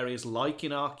travelling to areas like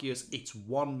in Arceus. It's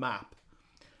one map.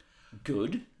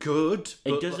 Good.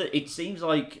 It seems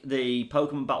like the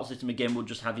Pokemon battle system again will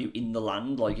just have you in the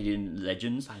land like it did in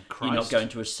Legends. You're not going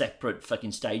to a separate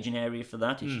fucking staging area for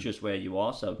that. It's just where you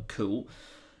are, so cool.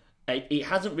 It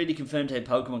hasn't really confirmed how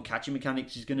Pokemon catching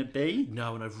mechanics is going to be.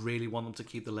 No, and I really want them to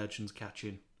keep the Legends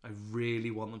catching. I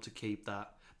really want them to keep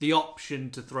that. The option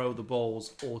to throw the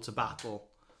balls or to battle.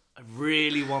 I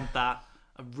really want that.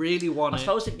 I really want it. I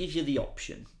suppose it gives you the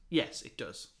option. Yes, it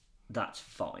does. That's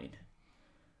fine.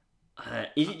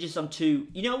 Is it just you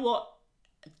know what?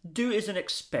 Do it as an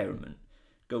experiment.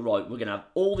 Go, right, we're going to have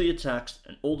all the attacks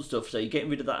and all the stuff, so you're getting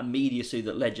rid of that immediacy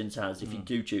that Legends has if you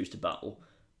do choose to battle.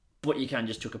 But you can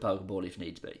just chuck a Pokeball if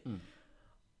needs be.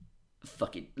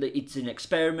 Fuck it. It's an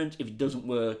experiment. If it doesn't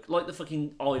work, like the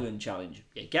fucking Island Challenge.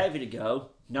 You gave it a go.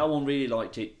 No one really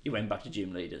liked it. You went back to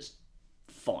gym leaders.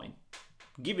 Fine.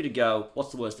 Give it a go.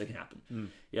 What's the worst that can happen?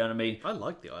 You know what I mean? I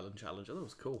liked the Island Challenge. I thought it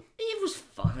was cool. It was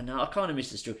fun. I kind of miss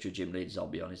the structure of gym leaders, I'll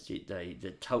be honest.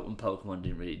 The Totem Pokemon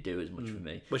didn't really do as much for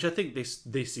me. Which I think this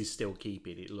is still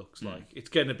keeping. It looks like it's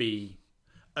going to be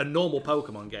a normal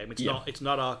Pokemon game. It's not. It's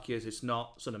not Arceus. It's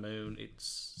not Sun and Moon.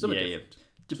 It's something different.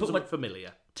 Something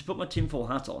familiar. To put my tinfoil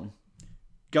hat on,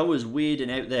 go as weird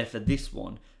and out there for this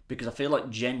one because I feel like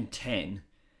Gen 10,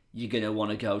 you're gonna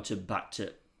want to go back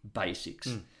to basics.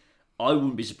 I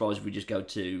wouldn't be surprised if we just go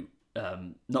to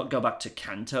not go back to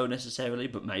Kanto necessarily,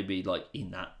 but maybe like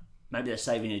maybe they're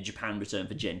saving a Japan return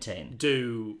for Gen 10.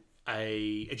 Do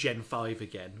a Gen 5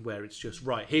 again, where it's just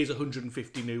right. Here's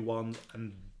 150 new ones,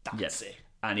 and that's it.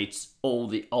 And it's all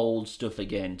the old stuff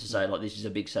again to say, like, this is a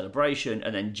big celebration.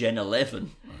 And then Gen 11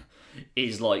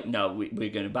 is like, no, we're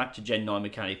going back to Gen 9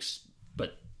 mechanics,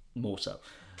 but more so.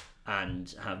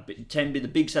 And have 10 be the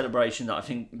big celebration that I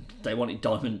think they wanted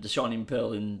Diamond, the Shining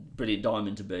Pearl and Brilliant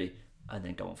Diamond to be. And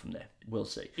then go on from there. We'll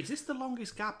see. Is this the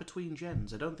longest gap between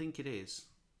gens? I don't think it is.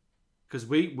 Because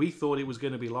we thought it was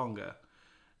going to be longer.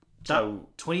 So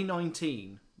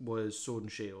 2019 was Sword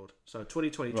and Shield. So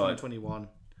 2020, 2021...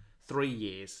 3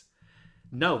 years.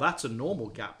 No, that's a normal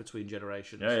gap between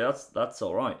generations. Yeah, that's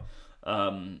all right.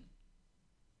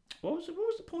 What was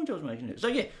the point I was making? So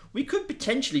yeah, we could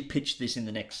potentially pitch this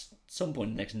in some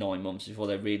point in the next 9 months before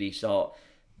they really start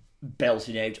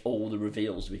belting out all the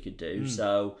reveals we could do.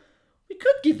 So we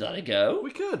could give that a go.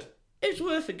 We could. It's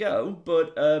worth a go.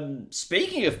 But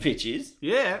speaking of pitches,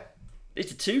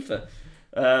 it's a twofer.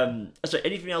 So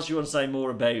anything else you want to say more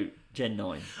about Gen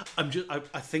 9?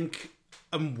 I think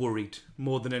I'm worried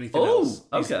more than anything else.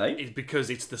 Okay. It's because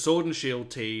it's the Sword and Shield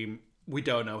team. We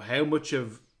don't know how much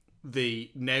of the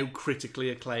now critically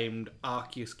acclaimed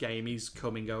Arceus game is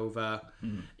coming over.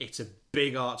 It's a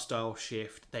big art style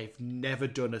shift. They've never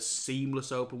done a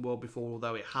seamless open world before,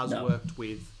 although it has worked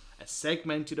with a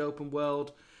segmented open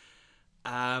world.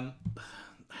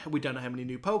 We don't know how many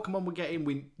new Pokemon we're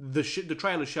getting. The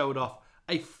trailer showed off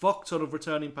a fuck ton of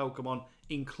returning Pokemon,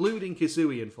 including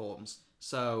Hisuian forms.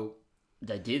 So...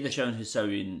 They did. They showed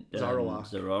Hisuian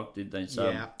Zoroark, did they?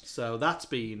 So that's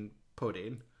been put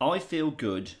in. I feel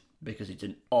good because it's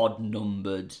an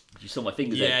odd-numbered... You saw my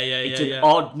fingers there. It's an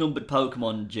odd-numbered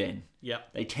Pokemon gen. Yeah.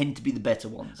 They tend to be the better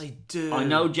ones. They do. I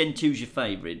know Gen 2's your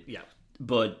favourite. Yeah.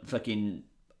 But fucking...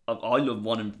 I love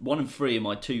 1 and 3 are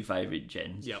my 2 favourite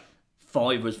gens. Yeah.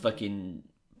 5 was fucking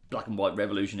black and white,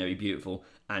 revolutionary, beautiful,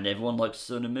 and everyone likes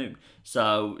Sun and Moon.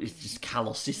 So it's just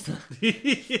Kalos is there.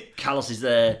 Kalos is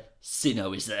there.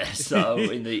 Sinnoh is there. So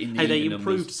in the hey, they even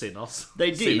improved numbers, Sinnoh.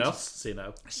 They did.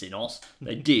 Sinnoh.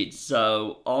 They did.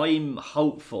 So I'm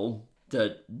hopeful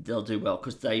that they'll do well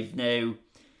because they've now,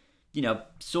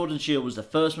 Sword and Shield was the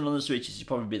first one on the Switch. This will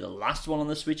probably be the last one on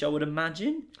the Switch, I would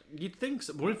imagine. You'd think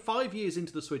so. We're 5 years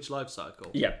into the Switch life cycle.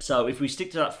 Yep. So if we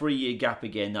stick to that 3-year gap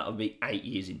again, that would be 8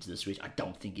 years into the Switch. I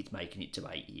don't think it's making it to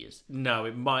 8 years. No,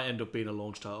 it might end up being a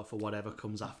launch title for whatever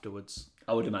comes afterwards.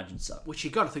 I would imagine so. Which you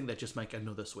got to think they'd just make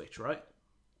another Switch, right?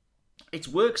 It's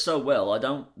worked so well.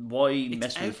 Why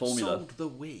mess with the formula? Outsold the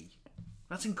Wii.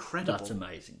 That's incredible. That's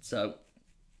amazing. So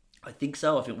I think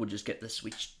so. I think we'll just get the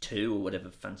Switch 2 or whatever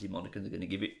fancy moniker they're going to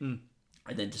give it. And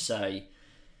then to say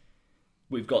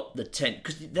we've got the 10,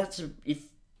 because if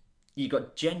you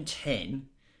got Gen 10,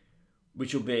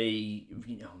 which will be,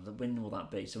 when will that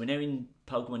be? So we're now in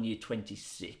Pokemon Year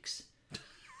 26.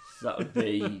 So that would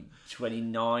be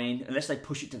 29, unless they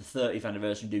push it to the 30th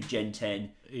anniversary and do Gen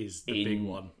 10 is the big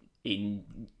one. In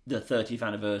the 30th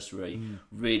anniversary,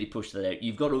 really push that out.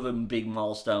 You've got other big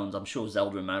milestones. I'm sure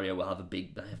Zelda and Mario will have a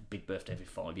big birthday every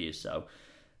 5 years. So,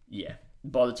 yeah.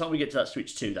 By the time we get to that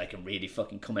Switch 2, they can really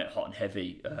fucking come out hot and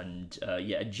heavy. And,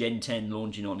 a Gen 10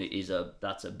 launching on it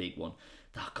that's a big one.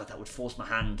 Oh, God, that would force my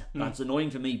hand. That's annoying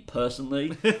for me personally,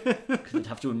 because I'd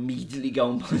have to immediately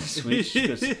go and buy the Switch,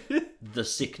 because the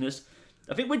sickness.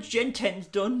 I think when Gen 10's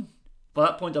done, by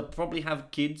that point I'll probably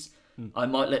have kids. I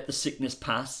might let the sickness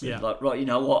pass. And like, right, you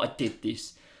know what, I did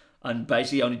this. I'm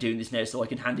basically only doing this now so I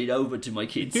can hand it over to my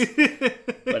kids.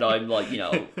 But I'm like,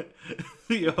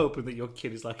 You're hoping that your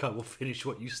kid is like, I will finish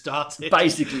what you started.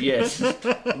 Basically, yes.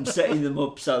 I'm setting them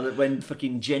up so that when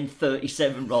fucking Gen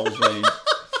 37 rolls round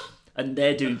and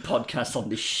they're doing podcasts on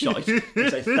this shite, I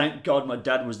say, thank God my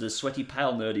dad was the sweaty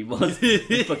pale nerd he was,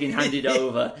 and fucking handed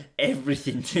over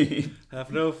everything to him.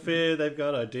 Have no fear, they've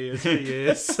got ideas for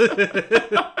years.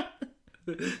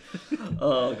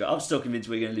 Oh God, I'm still convinced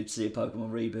we're going to live to see a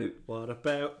Pokemon reboot. What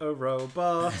about a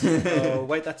robot? Oh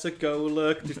wait, that's a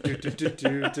Golurk.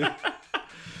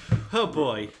 Oh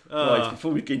boy. Right,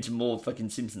 before we get into more fucking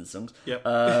Simpsons songs,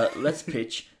 let's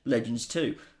pitch Legends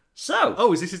 2.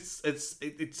 So, is this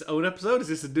its own episode? Is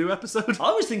this a new episode?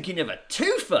 I was thinking of a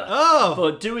twofer. Oh,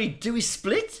 but do we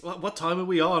split? What time are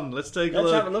we on? Let's take a look.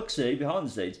 Let's have a look. See behind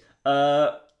the scenes.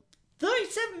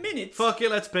 37 minutes. Fuck it,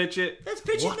 let's pitch it. Let's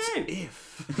pitch what it now.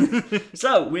 If?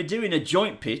 So we're doing a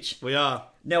joint pitch. We are.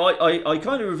 Now I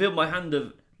kind of revealed my hand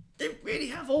of. Didn't really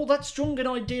have all that strong an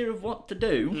idea of what to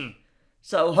do.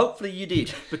 So hopefully you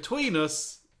did. Between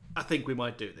us, I think we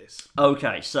might do this.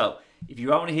 Okay, so if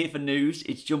you're only here for news,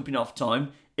 it's jumping off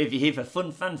time. If you're here for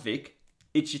fun fanfic,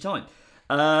 it's your time.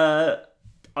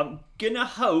 I'm gonna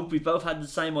hope we both had the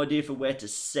same idea for where to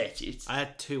set it. I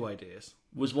had two ideas.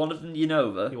 Was one of them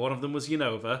Unova? One of them was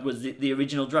Unova. Was the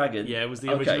original dragon? Yeah, it was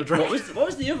the original dragon. What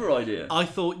was the other idea? I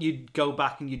thought you'd go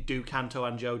back and you'd do Kanto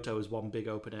and Johto as one big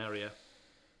open area.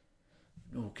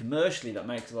 Oh, commercially, that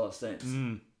makes a lot of sense.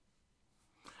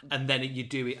 And then you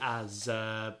do it as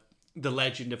the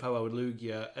legend of Ho-Oh and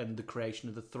Lugia and the creation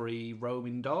of the 3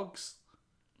 roaming dogs.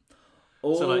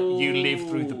 Oh. So like you live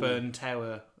through the Burn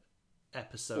Tower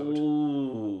episode.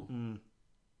 Ooh.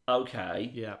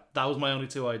 Okay. Yeah, that was my only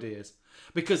two ideas.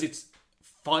 Because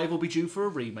 5 will be due for a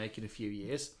remake in a few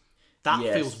years. That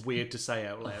feels weird to say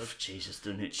out loud. Oh, Jesus,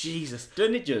 doesn't it? Jesus.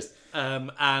 Doesn't it just?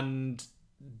 And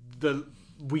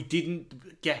we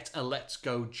didn't get a Let's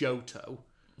Go Johto.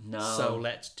 No. So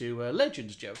let's do a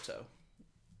Legends Johto.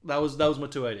 That was my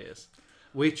two ideas.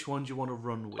 Which one do you want to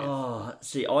run with? Oh,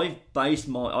 see, I've based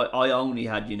I only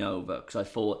had Unova because I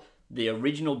thought the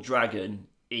original dragon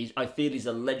I feel is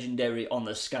a legendary on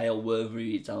the scale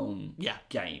worthy of its own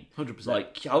game. 100%.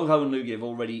 Like Ho-Oh and Lugia have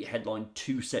already headlined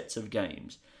 2 sets of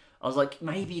games. I was like,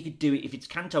 maybe you could do it if it's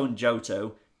Kanto and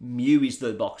Johto. Mew is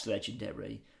the box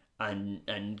legendary,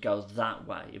 and goes that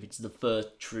way. If it's the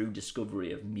first true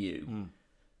discovery of Mew.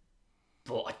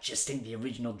 But I just think the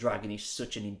original dragon is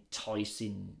such an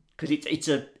enticing, because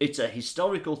it's a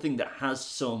historical thing that has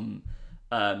some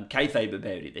kayfabe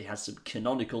about it. It has some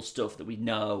canonical stuff that we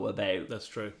know about. That's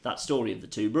true. That story of the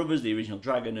 2 brothers, the original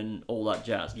dragon, and all that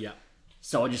jazz. Yeah.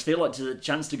 So I just feel like there's a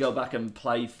chance to go back and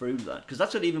play through that, because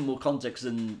that's got even more context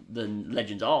than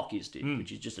Legends Arceus did,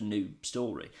 which is just a new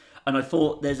story. And I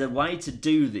thought there's a way to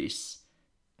do this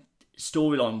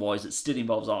storyline-wise that still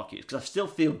involves Arceus, because I still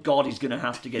feel God is going to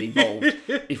have to get involved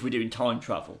if we're doing time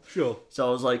travel. Sure. So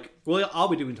I was like... Well, are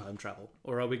we doing time travel?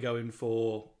 Or are we going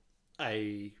for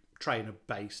a trainer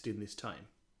based in this time?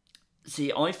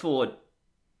 See, I thought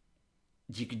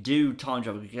you could do time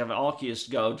travel. You could have Arceus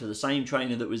go to the same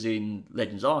trainer that was in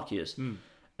Legends Arceus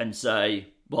and say,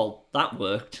 well, that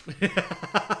worked.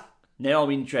 Now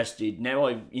I'm interested.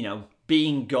 Now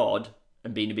being God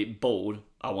and being a bit bored,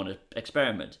 I want to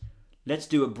experiment. Let's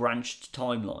do a branched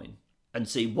timeline and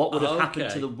see what would have happened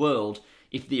to the world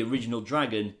if the original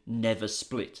dragon never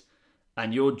split.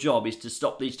 And your job is to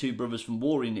stop these two brothers from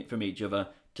warring from each other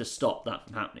to stop that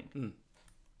from happening.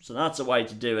 So that's a way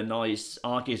to do a nice...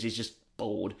 Arceus is just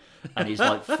bored and he's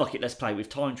like, fuck it, let's play with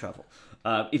time travel.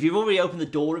 If you've already opened the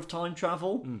door of time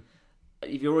travel...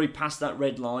 If you're already past that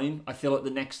red line, I feel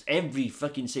like every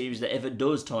fucking series that ever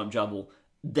does time travel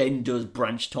then does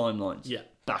branch timelines. Yeah.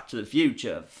 Back to the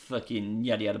Future, fucking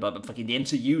yada yada blah, fucking the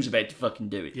MCU's about to fucking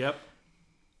do it. Yep.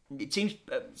 It seems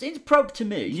probe to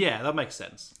me. Yeah, that makes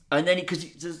sense. And then because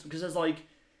there's like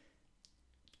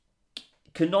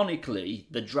canonically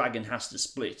the dragon has to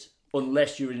split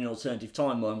unless you're in an alternative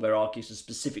timeline where Arceus has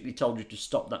specifically told you to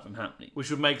stop that from happening. Which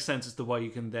would make sense as to why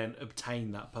you can then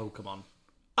obtain that Pokemon.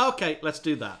 Okay, let's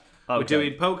do that. Okay. We're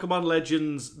doing Pokemon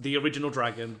Legends, the original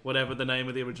dragon, whatever the name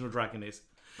of the original dragon is.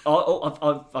 I've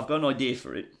got an idea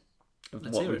for it, of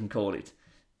Let's what hear we it. can call it.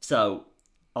 So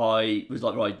I was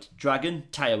like, right, dragon,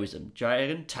 Taoism.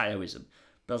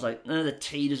 But I was like, no, the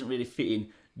T doesn't really fit in.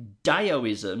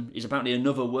 Daoism is apparently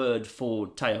another word for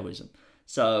Taoism.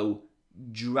 So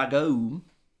Dragome,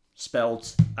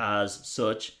 spelt as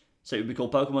such, so it would be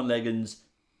called Pokemon Legends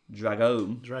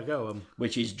Dragome,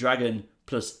 which is dragon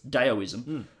plus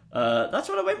Daoism. That's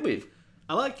what I went with.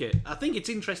 I like it. I think it's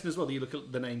interesting as well that you look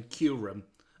at the name Kyurem,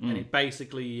 and it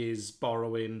basically is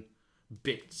borrowing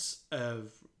bits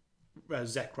of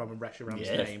Zekrom and Reshiram's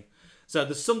name. So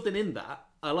there's something in that.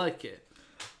 I like it.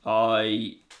 So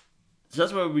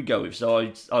that's where we go with.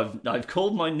 So I've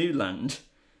called my new land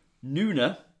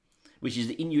Nuna, which is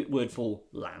the Inuit word for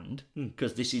land,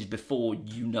 because this is before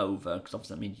Unova, because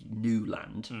obviously that means new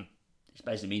land. It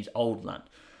basically means old land.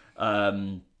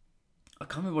 I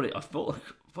can't remember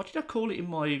what did I call it in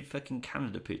my fucking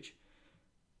Canada pitch?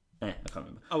 I can't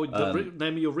remember. Oh, the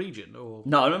name of your region? Or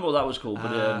No, I remember what that was called,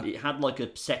 but it had like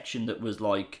a section that was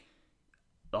like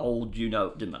old,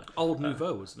 didn't matter. Old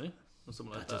Nouveau, wasn't it? Or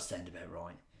something like That that. does sound about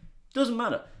right. Doesn't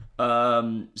matter.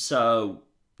 So,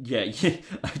 yeah,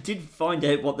 I did find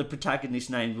out what the protagonist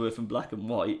names were from Black and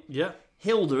White. Yeah.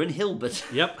 Hilda and Hilbert.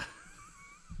 Yep.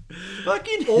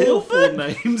 Fucking Awful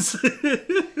Hilbert! names.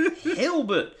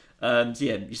 Hilbert! So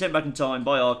yeah, you're sent back in time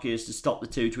by Arceus to stop the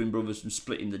two twin brothers from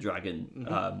splitting the dragon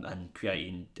and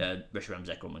creating Reshiram,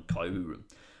 Zekrom and Kyurem.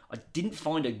 I didn't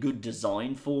find a good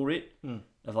design for it,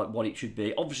 of like what it should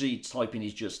be. Obviously, typing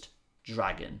is just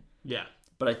dragon. Yeah.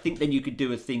 But I think then you could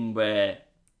do a thing where,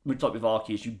 with type of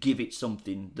Arceus, you give it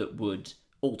something that would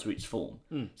alter its form.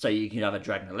 So you can have a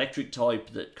dragon electric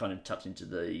type that kind of taps into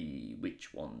the...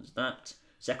 Which one's that?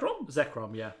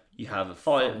 Zekrom, yeah. You have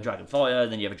a dragon fire,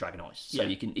 then you have a dragon ice. So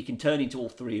it can turn into all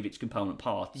three of its component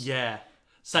parts. Yeah.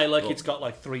 Say like it's got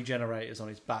like 3 generators on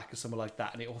its back or something like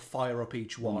that, and it will fire up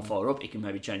each one. Fire up, it can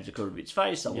maybe change the colour of its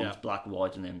face. So one's black,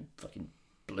 white, and then fucking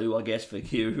blue, I guess, for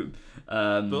Kyurem.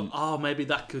 But maybe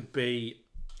that could be...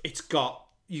 It's got...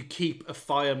 You keep a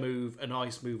fire move, an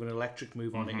ice move, an electric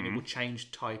move on it, and it will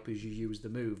change type as you use the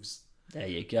moves. There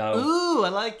you go. Ooh, I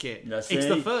like it. That's it's it.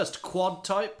 the first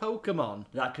quad-type Pokemon.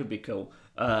 That could be cool.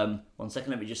 1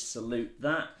 second, let me just salute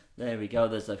that. There we go.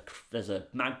 There's a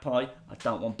magpie. I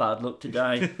don't want bad luck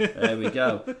today. There we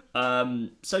go.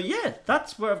 So yeah,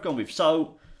 that's where I've gone with.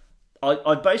 So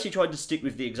I basically tried to stick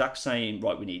with the exact same.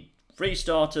 Right, we need 3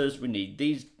 starters. We need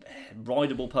these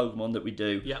rideable Pokemon that we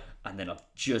do. Yeah. And then I've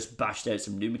just bashed out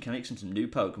some new mechanics and some new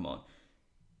Pokemon.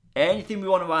 Anything we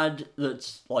want to add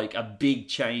that's like a big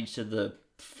change to the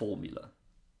formula?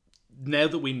 Now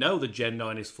that we know the Gen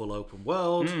 9 is full open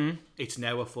world, it's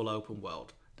now a full open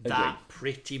world. Agreed. That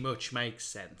pretty much makes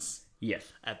sense.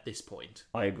 Yes. At this point.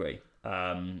 I agree.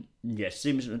 Yes,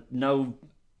 seems no...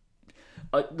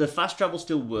 the fast travel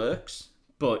still works,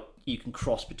 but you can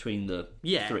cross between the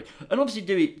 3. And obviously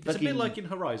do it... It's a bit like in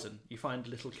Horizon. You find a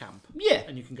little camp. Yeah.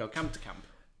 And you can go camp to camp.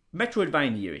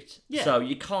 Metroidvania it. Yeah. So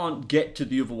you can't get to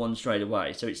the other one straight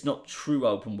away. So it's not true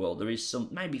open world. There is some...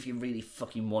 Maybe if you really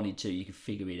fucking wanted to, you could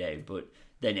figure it out. But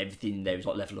then everything there is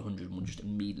like level 100 and will just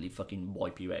immediately fucking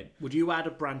wipe you out. Would you add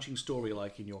a branching story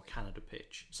like in your Canada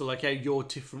pitch? So like how your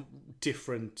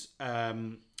different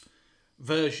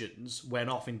versions went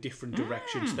off in different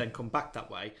directions, then come back that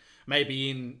way. Maybe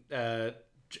in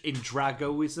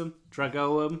Dragoism?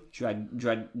 Dragoum?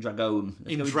 Dragome.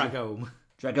 In Dragome.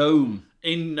 Dragome.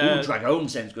 In Dragome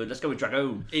sounds good. Let's go with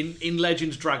Dragome. In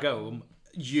Legends Dragome,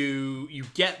 you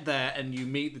get there and you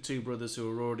meet the two brothers who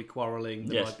are already quarrelling.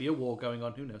 There Yes. might be a war going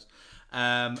on, who knows?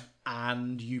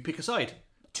 And you pick a side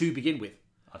to begin with.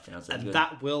 I think that's And good.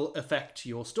 that will affect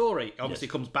your story. Obviously,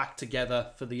 it comes back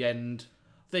together for the end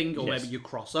thing, or Yes. maybe you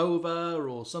cross over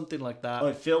or something like that.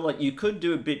 I feel like you could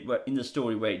do a bit in the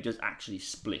story where it does actually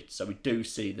split. So we do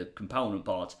see the component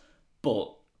parts,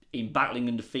 but in battling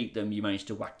and defeat them, you manage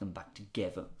to whack them back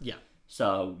together. Yeah.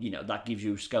 So, that gives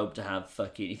you scope to have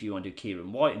fucking, if you want to do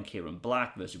Kieran White and Kieran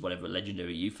Black versus whatever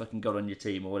legendary you fucking got on your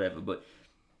team or whatever, but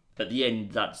at the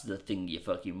end, that's the thing you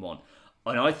fucking want.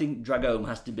 And I think Dragome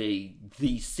has to be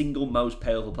the single most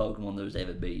powerful Pokemon there's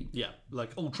ever been. Yeah,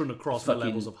 like Ultra Necrozma Fucking,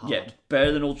 levels of hard. yeah,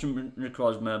 better than Ultra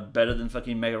Necrozma, better than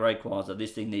fucking Mega Rayquaza.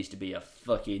 This thing needs to be a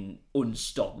fucking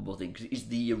unstoppable thing, because it's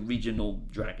the original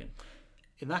dragon.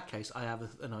 In that case, I have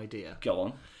an idea. Go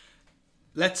on.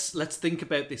 Let's think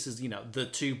about this as, the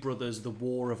two brothers, the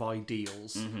war of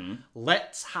ideals. Mm-hmm.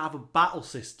 Let's have a battle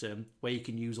system where you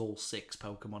can use all 6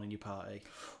 Pokemon in your party.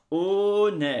 Oh,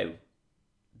 no.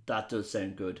 That does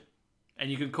sound good. And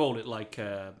you can call it like,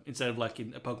 instead of like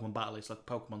in a Pokemon battle, it's like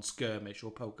Pokemon Skirmish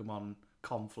or Pokemon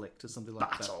Conflict or something like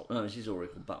Battle. Oh, this is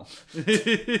already called Battle.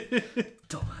 that.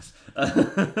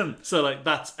 Dumbass. So like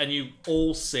and you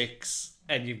all 6,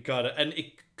 and you've got it. And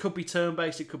it could be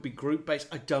turn-based, it could be group-based.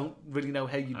 I don't really know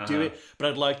how you do it, but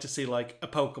I'd like to see like a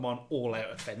Pokemon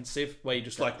all-out offensive where you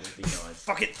just Would be nice.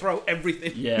 fuck it, throw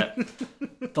everything. Yeah.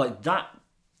 Like that.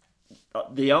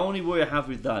 The only worry I have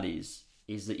with that is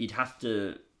that you'd have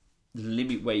to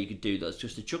limit where you could do those,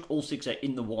 just to chuck all 6 out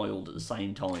in the wild at the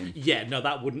same time. Yeah, no,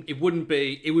 that wouldn't. It wouldn't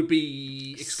be. It would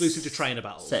be exclusive to trainer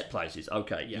battles. Set places.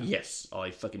 Okay. Yeah. Yes,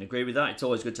 I fucking agree with that. It's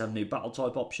always good to have new battle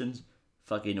type options.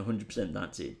 Fucking 100%.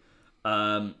 That's it.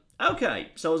 Okay.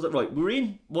 So is that right? We're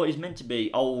in what is meant to be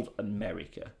old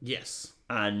America, Yes.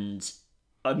 and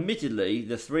admittedly,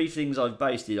 the 3 things I've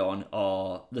based it on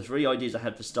are the 3 ideas I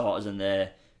had for starters, and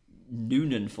their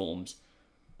Noonan forms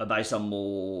are based on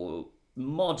more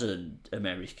modern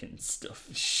American stuff.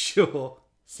 Sure.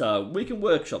 So we can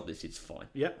workshop this, it's fine.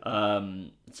 Yep.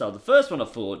 So the first one I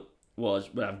thought was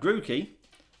we'll have Grookey,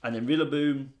 and then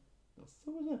Rillaboom.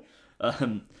 What was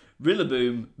that?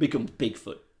 Rillaboom becomes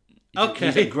Bigfoot. Okay.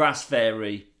 He's a grass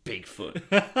fairy, Bigfoot.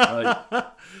 Right?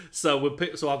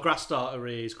 So our grass starter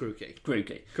is Grookey.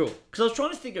 Grookey. Cool. Because I was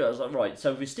trying to figure out, I was like, right,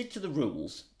 so if we stick to the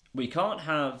rules, we can't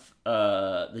have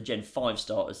the Gen 5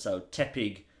 starters, so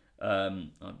Tepig,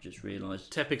 I've just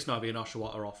realised. Tepig, Snivy, and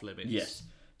Oshawott are off limits. Yes.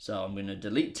 So I'm going to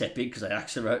delete Tepig because I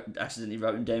accidentally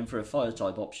wrote him down for a fire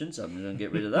type option, so I'm going to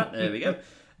get rid of that. There we go.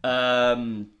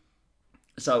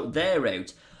 So they're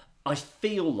out. I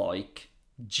feel like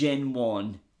Gen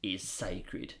 1 is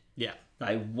sacred. Yeah.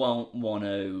 They won't want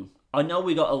to... I know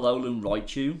we got a Alolan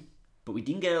Raichu, but we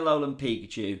didn't get a Alolan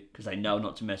Pikachu because they know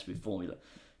not to mess with formula.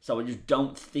 So I just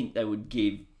don't think they would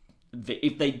give...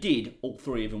 If they did, all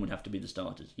 3 of them would have to be the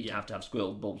starters. You'd have to have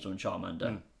Squirtle, Bulbasaur and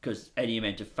Charmander, because any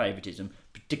amount of favouritism,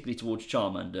 particularly towards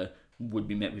Charmander, would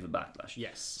be met with a backlash.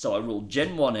 Yes. So I ruled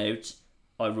Gen 1 out,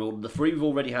 I ruled the 3 we've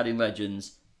already had in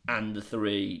Legends, and the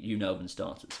 3 Unova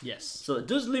starters. Yes. So it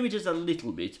does limit us a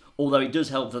little bit, although it does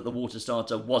help that the water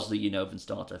starter was the Unova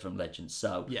starter from Legends,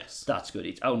 so Yes. that's good.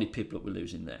 It's only Piplup we're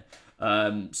losing there.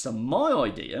 So my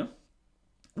idea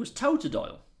was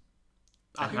Totodile.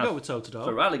 I can go with Totodile.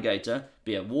 For Alligator,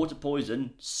 be a water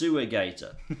poison sewer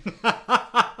gator.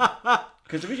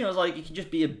 Because originally I was like, it can just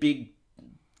be a big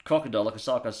crocodile like a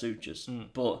Sarcosuchus,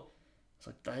 but it's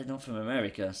like, they're not from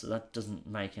America, so that doesn't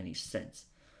make any sense.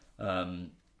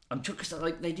 I'm trying, because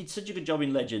like they did such a good job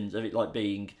in Legends of it like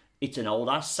being, it's an old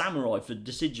ass samurai for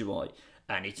Decidueye,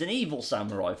 and it's an evil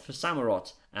samurai for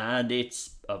Samurott, and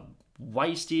it's a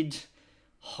wasted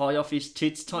high off his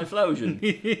tits Typhlosion.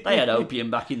 They had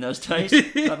opium back in those days.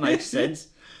 That makes sense.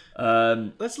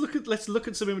 Let's look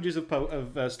at some images of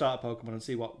starter Pokemon and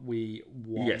see what we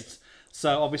want. Yes.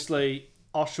 So obviously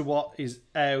Oshawott is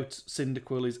out,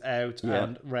 Cyndaquil is out, Yeah.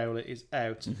 and Rowlet is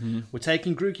out. We're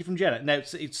taking Grookey from Gen 8. Now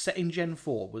it's set in Gen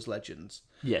 4 was Legends,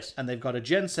 Yes. and they've got a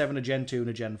Gen 7, a Gen 2, and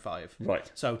a Gen 5. Right.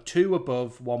 So 2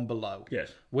 above, 1 below.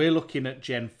 Yes. We're looking at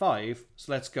Gen 5,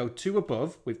 so let's go 2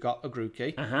 above. We've got a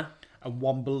Grookey, and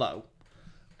 1 below.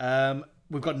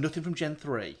 We've got nothing from Gen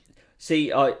 3.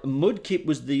 See, Mudkip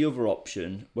was the other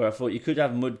option, where I thought you could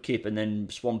have Mudkip and then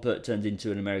Swampert turns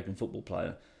into an American football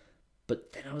player.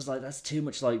 But then I was like, that's too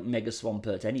much like Mega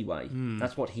Swampert anyway.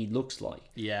 That's what he looks like.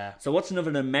 Yeah. So what's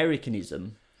another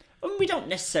Americanism? I mean, we don't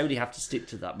necessarily have to stick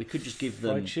to that. We could just give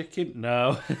them... Fried chicken?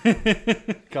 No.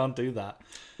 Can't do that.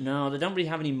 No, they don't really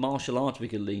have any martial arts we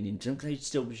could lean into. They'd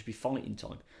still just be fighting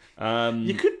time.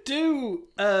 You could do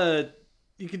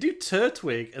You could do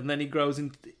Turtwig, and then he grows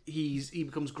in. He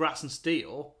becomes Grass and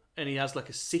Steel, and he has like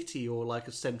a city or like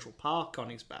a Central Park on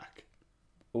his back.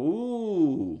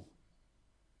 Ooh,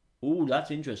 that's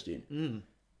interesting.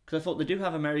 Because I thought they do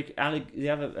have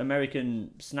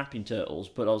American snapping turtles,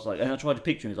 but I was like, and I tried to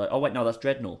picture him. It's like, oh wait, no, that's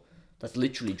Dreadnought. That's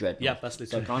literally Dreadnought. Yeah, that's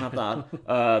literally. So I can't have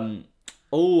that.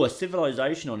 A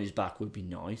civilization on his back would be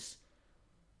nice.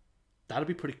 That'd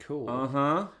be pretty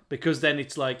cool. Because then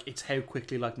it's how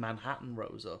quickly like Manhattan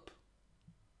rose up.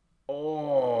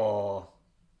 Oh,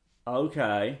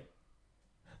 okay.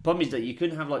 Problem is that you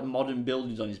couldn't have like modern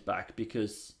buildings on his back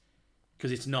because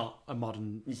it's not a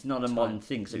modern. It's not a modern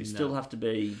thing, so it still have to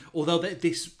be. Although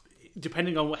this,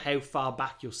 depending on how far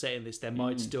back you're setting this, there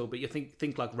might still be. You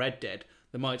think like Red Dead,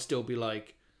 there might still be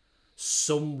like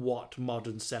somewhat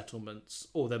modern settlements,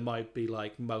 or there might be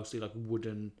like mostly like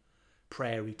wooden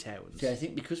prairie towns. See, I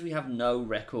think because we have no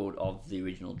record of the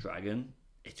original Dragon,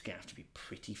 it's going to have to be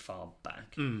pretty far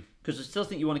back. Because I still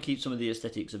think you want to keep some of the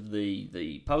aesthetics of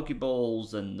the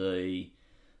Pokeballs and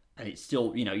it's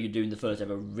still, you're doing the first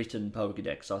ever written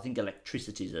Pokedex. So I think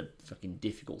electricity is a fucking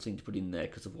difficult thing to put in there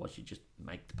because otherwise you just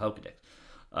make the Pokedex.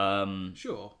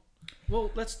 Sure.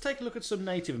 Well, let's take a look at some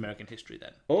Native American history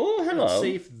then. Oh, hello. Let's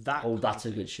see if that. Oh, that's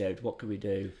a good shout. What could we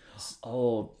do?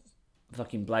 Oh,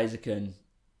 fucking Blaziken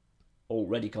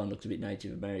already kind of looks a bit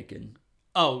Native American.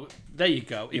 Oh, there you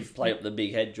go. If play up the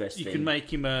big headdress you thing. can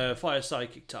make him a fire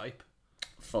psychic type.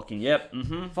 Fucking yep.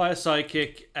 Fire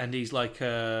psychic, and he's like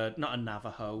not a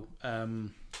Navajo.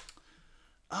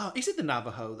 Is it the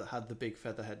Navajo that had the big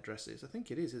feather headdresses? I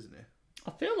think it is, isn't it?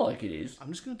 I feel like it is. I'm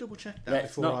just going to double check that.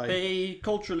 Let's not be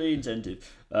culturally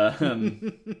insensitive.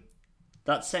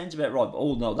 That sounds about right. But,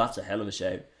 oh no, that's a hell of a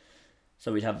shout.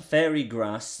 So we'd have fairy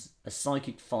grass, a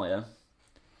psychic fire,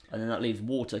 and then that leaves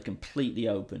water completely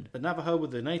open. The Navajo were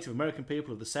the Native American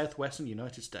people of the southwestern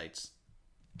United States.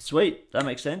 Sweet, that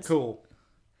makes sense. Cool.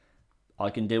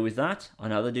 I can deal with that. I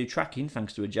know they do tracking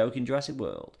thanks to a joke in Jurassic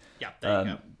World. Yeah, there you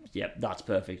go. Yep, that's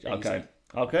perfect. Easy.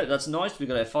 Okay, that's nice. We've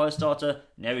got a fire starter.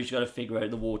 Now we've got to figure out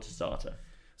the water starter.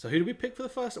 So who did we pick for the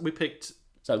first? We picked...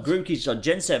 So Grookey's gone.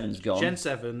 Gen 7's gone. Gen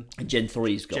 7. And Gen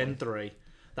 3's gone. Gen 3.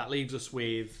 That leaves us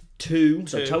with... 2.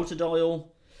 So Totodile.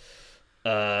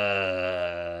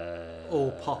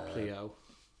 Or Poplio.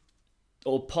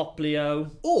 Or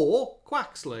Poplio. Or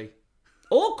Quaxley.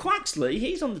 Or Quaxley.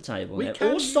 He's on the table now.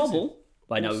 Or Sobble.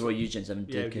 Wait, no, we've already used Gen 7.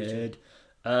 Yeah, dickhead.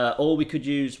 Or we could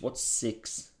use... What's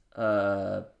 6?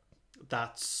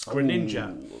 That's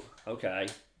Greninja. Ooh, okay.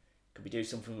 Could we do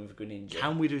something with Greninja?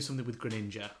 Can we do something with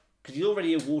Greninja? Because he's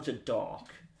already a Water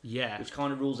Dark. Yeah. Which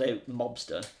kind of rules out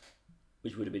Mobster.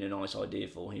 Which would have been a nice idea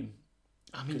for him.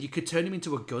 I mean, you could turn him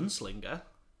into a gunslinger.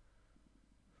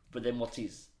 But then what's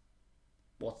this?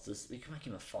 We can make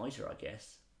him a fighter, I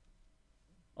guess.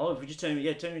 Oh, if we just turn him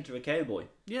into a cowboy.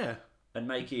 Yeah. And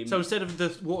make him... So instead of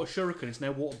the water shuriken, it's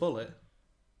now water bullet.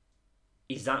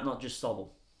 Is that not just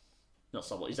Sobble? Not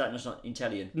Sobble. Is that just not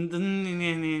Inteleon?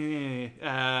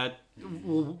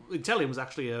 Well, Inteleon was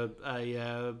actually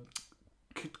a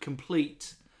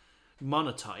complete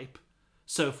monotype.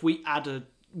 So if we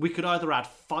we could either add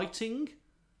fighting,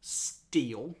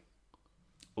 steel.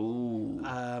 Ooh.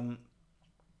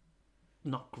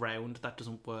 Not ground. That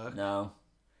doesn't work. No.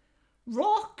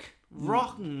 Rock.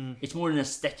 It's more an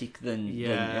aesthetic than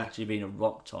actually being a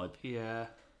rock type. Yeah.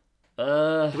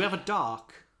 Do we have a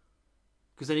dark?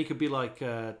 Because then he could be like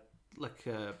it's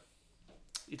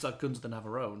like Guns of the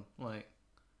Navarone. Like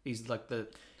he's like the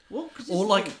or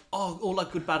like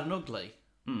Good, Bad and Ugly.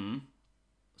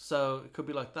 So it could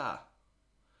be like that.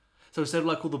 So instead of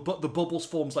like all the bubbles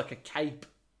forms like a cape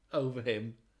over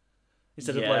him,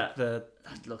 instead of like that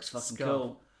looks fucking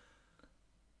cool.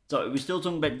 So are we still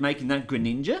talking about making that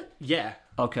Greninja? Yeah.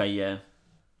 Okay, yeah.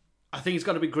 I think it's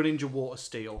got to be Greninja Water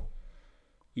Steel.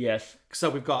 Yes. So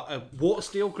we've got a Water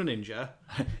Steel Greninja,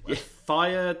 a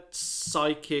Fire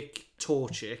Psychic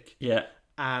Torchic,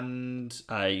 and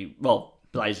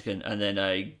Blaziken, and then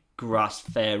a Grass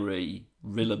Fairy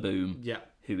Rillaboom,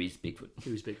 who is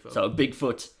Bigfoot. So a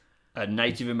Bigfoot, a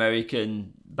Native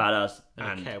American badass,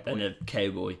 and a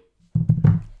cowboy.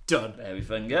 Done. There we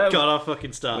fucking go. Got our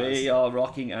fucking stars. We are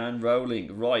rocking and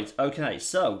rolling. Right, okay,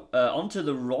 so onto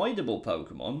the rideable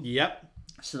Pokemon. Yep.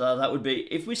 So that would be,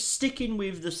 if we're sticking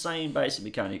with the same basic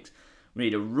mechanics, we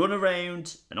need a run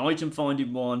around, an item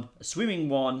finding one, a swimming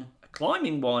one, a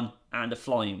climbing one, and a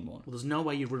flying one. Well, there's no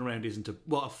way your run around isn't if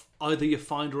either you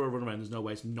find or a run around, there's no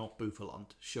way it's not Bouffalont,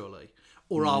 surely.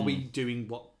 Or are we doing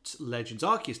what Legends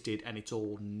Arceus did, and it's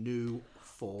all new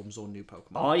forms or new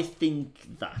Pokemon?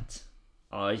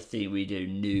 I think we do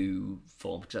new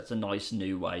form, because that's a nice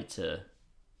new way to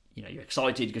you're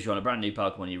excited because you're on a brand new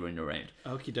Pokemon you're running around.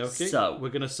 Okie dokie. So we're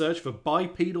going to search for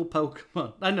bipedal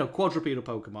Pokemon. I know, quadrupedal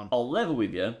Pokemon. I'll level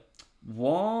with you.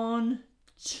 1,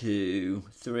 2,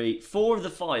 3, 4 of the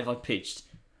 5 I've pitched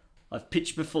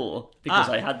before because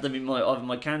I had them in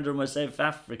my Canada and my South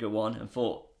Africa one and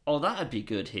thought, oh, that'd be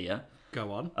good here.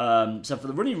 Go on. So for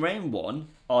the running round one,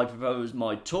 I proposed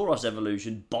my Tauros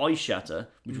evolution by Shatter,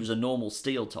 which was a normal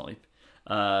steel type.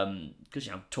 Because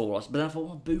Tauros, but then I thought,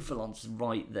 well, Bufalon's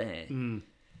right there.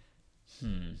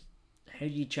 How do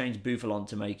you change Bufalon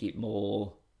to make it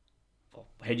more?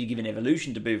 How do you give an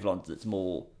evolution to Bufalon that's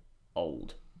more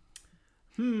old?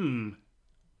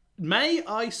 May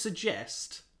I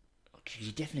suggest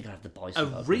You definitely gotta have the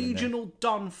bison. a regional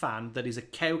Donphan that is a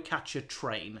cowcatcher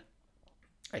train?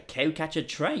 A cowcatcher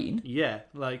train? Yeah,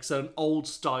 so an old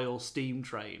style steam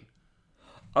train.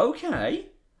 Okay.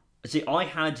 See, I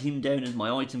had him down as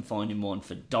my item finding one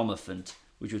for Domifant,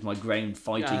 which was my ground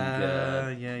fighting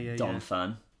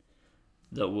Donphan.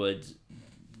 That would...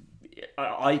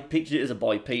 I pictured it as a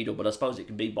bipedal, but I suppose it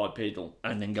can be bipedal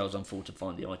and then goes on full to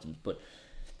find the items. But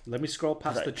let me scroll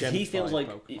past the Gen 5 he feels like,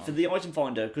 Pokemon. for the item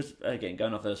finder, because, again,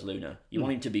 going off Ursaluna, you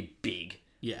want him to be big.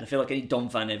 Yeah. And I feel like any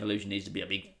Donphan evolution needs to be a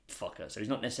big fucker. So he's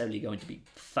not necessarily going to be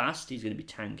fast, he's going to be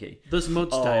tanky. There's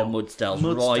Mudsdale. Oh, Mudsdale's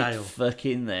right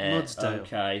fucking there. Mudsdale.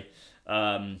 Okay.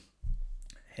 How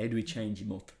do we change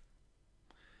him up?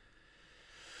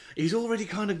 He's already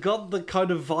kind of got the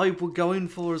kind of vibe we're going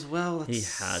for as well.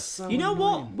 That's He has. so you know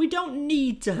annoying. what? We don't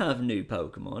need to have new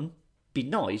Pokemon. Be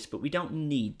nice, but we don't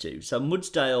need to. So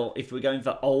Mudsdale, if we're going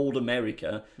for old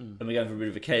America and we're going for a bit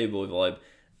of a cowboy vibe,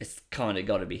 it's kind of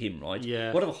got to be him, right?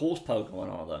 Yeah. What other horse Pokemon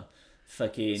are there?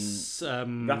 Fucking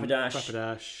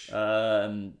Rapidash.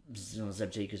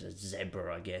 Zebtika's a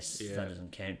zebra, I guess. Yeah. That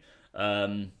doesn't count.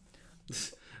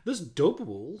 There's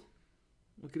Double.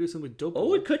 We could do something with Double.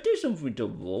 Oh, we could do something with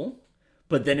Double Ball.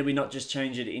 But then we not just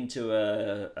change it into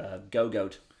a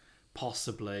Go-Goat?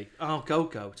 Possibly. Oh,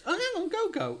 Go-Goat. Oh, hang on,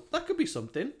 Go-Goat. That could be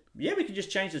something. Yeah, we could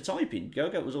just change the typing.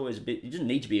 Go-Goat was always a bit... He doesn't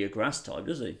need to be a grass type,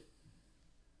 does he?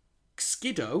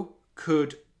 Skiddo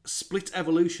could split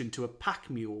evolution to a pack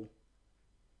mule.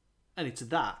 And it's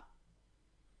that.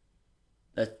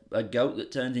 A goat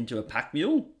that turns into a pack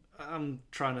mule? I'm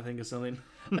trying to think of something.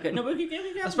 Okay, no,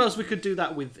 I suppose we could do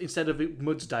that with, instead of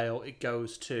Mudsdale, it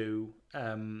goes to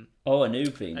a new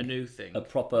thing. a new thing. A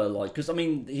proper, because,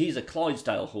 he's a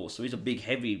Clydesdale horse, so he's a big,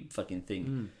 heavy fucking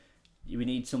thing. We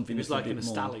need something It's that's like a bit a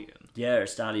more... stallion. Yeah, a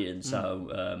stallion.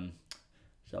 So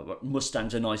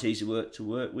Mustangs are nice, easy to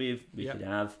work with. We could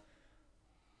have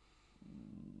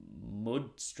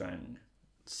Mudstrang.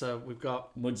 So we've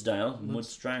got Mudsdale,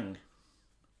 Mudstrang.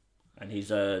 And he's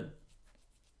a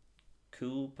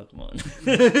cool Pokemon.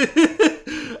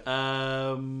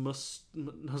 I was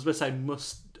about to say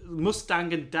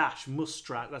Mustang and Dash.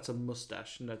 Mustrat. That's a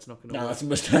mustache. No, it's not going to No, work. that's a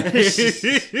mustache.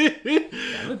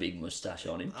 I have a big mustache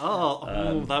on him.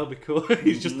 Oh, that would be cool.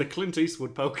 He's just the Clint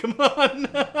Eastwood Pokemon.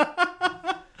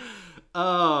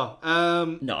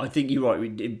 No, I think you're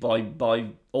right. By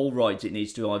all rights, it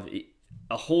needs to either...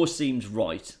 A horse seems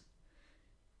right.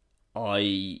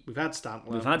 We've had Stantler.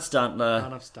 We've had Stantler.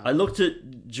 Can't have Stantler. I looked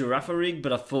at Girafarig,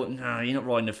 but I thought, nah, you're not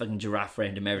riding a fucking giraffe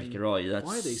around America, are you? That's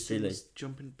Why are these silly. things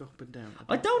jumping up and down?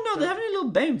 I don't know. They're having a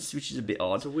little bounce, which is a bit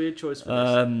odd. It's a weird choice for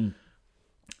this.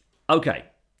 Okay,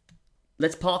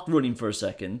 let's park running for a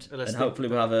second, Let's and think hopefully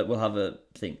we'll have a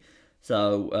thing.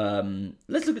 So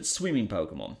let's look at swimming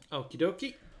Pokemon. Okie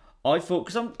dokie. I thought,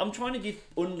 because I'm trying to give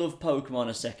unloved Pokemon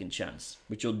a second chance,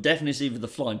 which you'll definitely see with the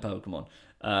flying Pokemon.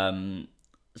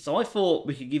 So I thought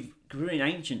we could give, because we're in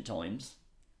ancient times,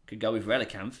 could go with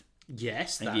Relicanth.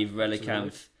 Yes, And give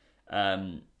Relicanth.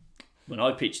 When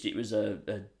I pitched it was a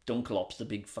Dunkleops, the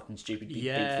big fucking stupid big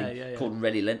thing called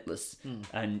Relentless.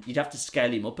 And you'd have to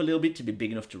scale him up a little bit to be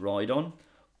big enough to ride on.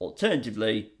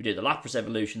 Alternatively, we do the Lapras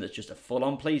evolution that's just a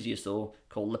full-on Plesiosaur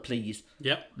called Laplease.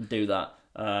 Yep. And do that.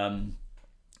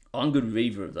 I'm good with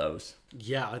either of those.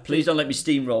 Yeah. Please don't let me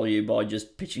steamroll you by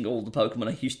just pitching all the Pokemon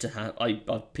I used to have.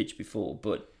 I've pitched before,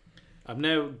 but... I'm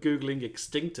now Googling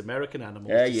extinct American animals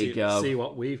There to you go. see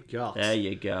what we've got. There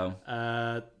you go.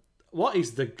 What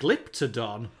is the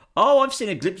Glyptodon? Oh, I've seen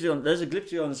a Glyptodon. There's a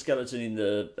Glyptodon skeleton in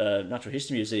the Natural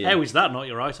History Museum. How is that not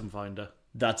your item finder?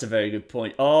 That's a very good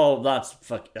point. Oh, that's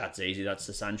easy. That's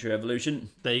the Sandshrew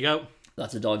evolution. There you go.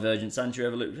 That's a Divergent Sandshrew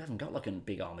evolution. We haven't got like a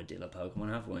big armadillo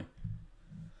Pokemon, have we?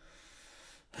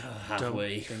 Have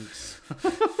we? Think so.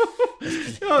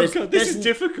 Oh god, this is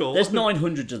difficult. There's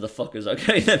 900 of the fuckers,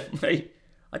 okay then, mate?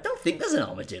 I don't think there's an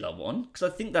armadillo one, because I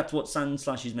think that's what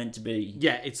Sandslash is meant to be.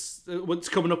 Yeah, it's what's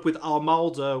coming up with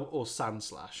Armaldo or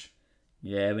Sandslash.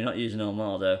 Yeah, we're not using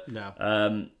Armaldo.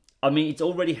 No. I mean, it's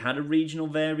already had a regional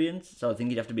variant, so I think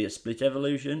it'd have to be a split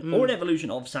evolution or an evolution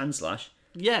of Sandslash.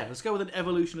 Yeah, let's go with an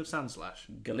evolution of Sandslash.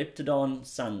 Galiptodon,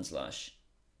 Sandslash,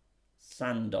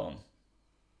 Sandon.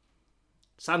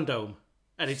 Sandome.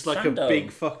 And it's like Sandome. a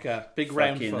big fucker. Big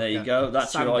round fucker. There you go.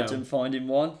 That's your Sandome. item finding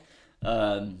one.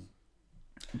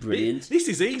 Brilliant. This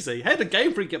is easy. How did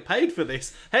Game Freak get paid for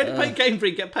this? How did Game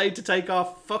Freak get paid to take our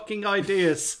fucking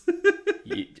ideas?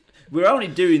 We're only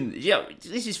doing... Yeah,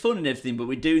 this is fun and everything, but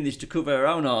we're doing this to cover our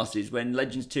own arses when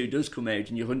Legends 2 does come out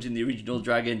and you're hunting the original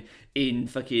dragon in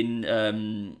fucking...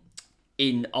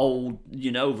 in old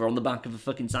Unova on the back of a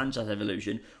fucking Sanchez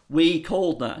evolution. We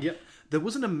called that. Yep. There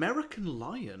was an American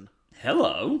lion.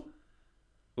 Hello?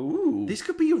 Ooh. This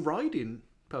could be a riding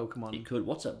Pokemon. It could.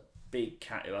 What's a big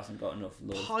cat who hasn't got enough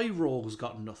love? Pyroar's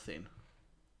got nothing.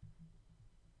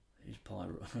 Who's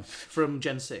Pyro? From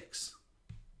Gen 6.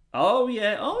 Oh,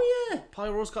 yeah.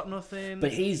 Pyroar's got nothing.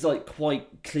 But he's like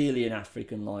quite clearly an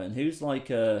African lion. Who's like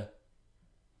a...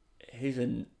 Who's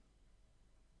an...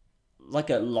 Like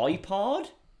a Lipard?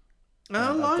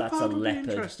 Lipard that's a would leopard.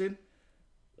 be interesting.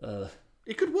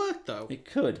 It could work, though. It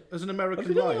could. As an Have American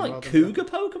we got lion. any, like rather cougar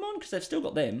Pokemon? Because they've still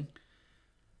got them.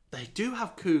 They do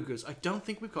have cougars. I don't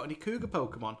think we've got any cougar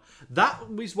Pokemon.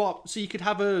 That was what... So you could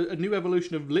have a new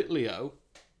evolution of Litleo.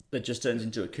 That just turns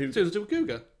into a cougar. Turns into a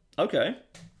cougar. Okay.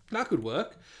 That could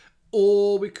work.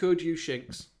 Or we could use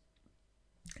Shinx.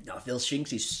 No, I feel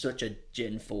Shinx is such a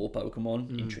Gen 4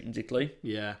 Pokemon, intrinsically.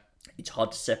 Yeah. It's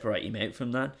hard to separate him out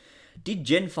from that. Did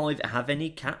Gen 5 have any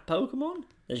cat Pokemon?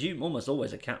 There's almost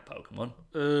always a cat Pokemon.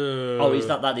 Oh, is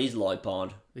that is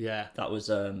Lipard. Yeah. That was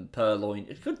Purloin.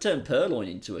 It could turn Purloin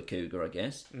into a cougar, I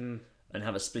guess, and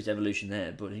have a split evolution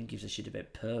there, but who gives a shit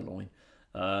about Purloin?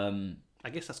 I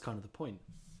guess that's kind of the point.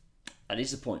 That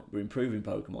is the point. We're improving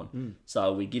Pokemon.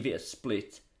 So we give it a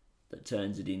split that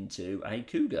turns it into a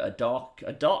cougar. A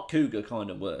dark cougar kind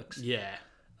of works. Yeah.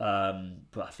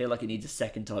 But I feel like it needs a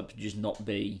second type to just not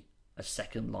be a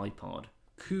second Lipard.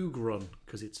 Cougarun,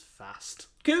 because it's fast.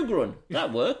 Cougarun,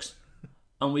 that works.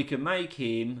 And we can make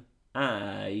him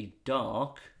a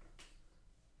dark...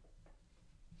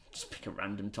 Just pick a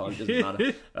random type, doesn't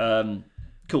matter.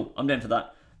 Cool, I'm down for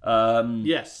that.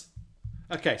 Yes.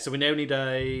 Okay, so we now need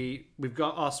we've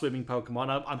got our swimming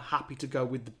Pokemon. I'm happy to go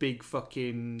with the big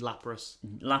fucking Lapras.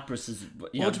 Lapras is...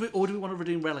 Yeah. Or do we want to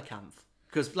redeem Relicanth?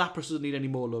 Because Lapras doesn't need any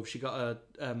more love. She got a...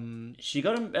 she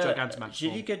got a... Gigantamax she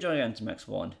wand. did get Gigantamax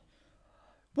wand.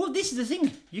 Well, this is the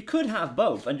thing. You could have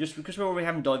both, and just because we're already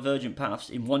having divergent paths,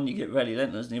 in one you get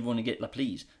Relentless, and in one you get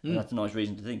Laplease. And that's a nice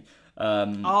reason to think.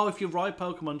 if your ride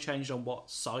Pokemon changed on what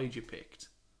side you picked.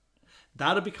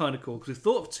 That'd be kind of cool, because we've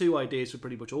thought of 2 ideas for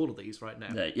pretty much all of these right now.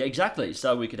 Yeah, exactly.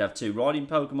 So we could have 2 riding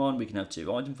Pokemon, we can have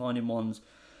 2 item finding ones.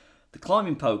 The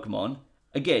climbing Pokemon,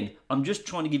 again, I'm just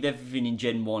trying to give everything in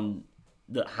Gen 1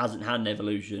 that hasn't had an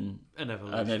evolution. An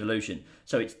evolution.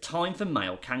 So it's time for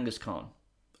male Kangaskhan.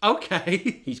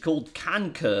 Okay. He's called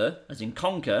Kankur, as in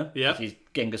conquer. Yeah. He's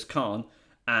Genghis Khan,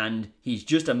 and he's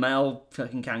just a male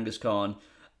fucking Kangaskhan.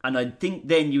 And I think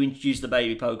then you introduce the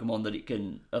baby Pokemon that it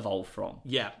can evolve from.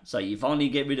 Yeah. So you finally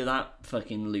get rid of that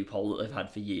fucking loophole that they've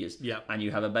had for years. Yeah. And you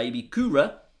have a baby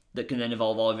Kura that can then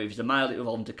evolve either. If it's a male, it will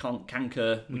evolve into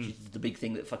Kankur, which is the big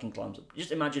thing that fucking climbs up.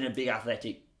 Just imagine a big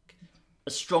athletic, a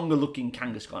stronger looking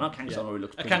Kangaskhan. Our Kangaskhan already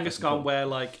looks A pretty fucking Kangaskhan cool. where,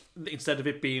 like, instead of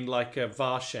it being like a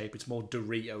vase shape, it's more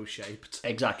Dorito shaped.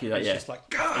 Exactly that, It's yeah. just like...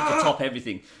 It can top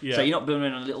everything. Yeah. So you're not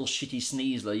building a little shitty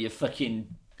Sneasler, you're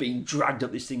fucking being dragged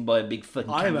up this thing by a big fucking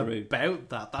I'm kangaroo. about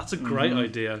that. That's a great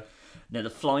idea. Now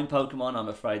the flying Pokemon, I'm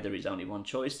afraid there is only one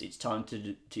choice. It's time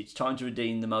to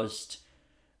redeem the most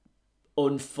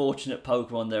unfortunate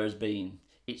Pokemon there has been.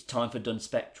 It's time for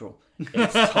Dunspectral.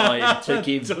 It's time to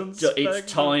give.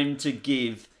 It's time to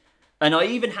give. And I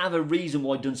even have a reason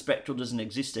why Dunspectral doesn't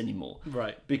exist anymore.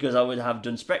 Right. Because I would have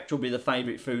Dunspectral be the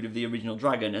favourite food of the original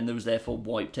dragon, and it was therefore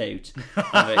wiped out.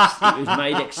 It was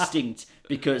made extinct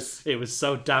because It was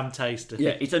so damn tasty.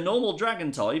 yeah, it's a normal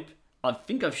dragon type. I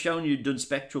think I've shown you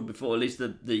Dunspectral before, at least the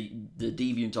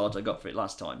Deviant art I got for it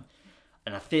last time.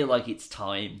 And I feel like it's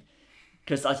time.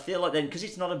 Because I feel like then, because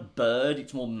it's not a bird,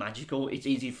 it's more magical, it's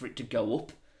easy for it to go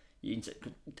up.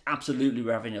 Absolutely,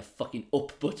 we're having a fucking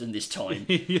up button this time.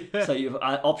 Yeah. So you've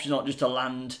options aren't just to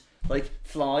land, like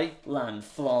fly, land,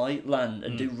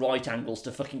 and do right angles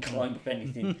to fucking climb up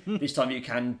anything. This time you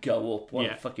can go up. What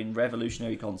Yeah. a fucking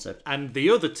revolutionary concept. And the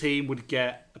other team would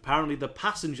get, apparently the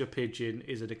passenger pigeon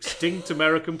is an extinct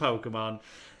American Pokemon,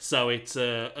 so it's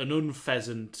an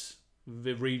unpheasant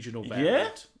regional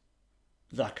variant.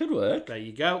 That could work. There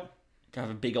you go. To have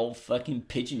a big old fucking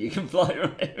pigeon you can fly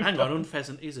around. Hang on,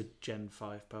 Unpheasant is a Gen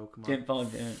 5 Pokemon. Gen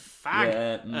 5, yeah.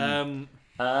 Fag. Yeah,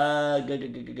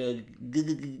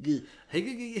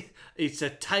 It's a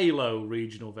Talo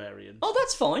regional variant. Oh,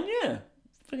 that's fine, yeah.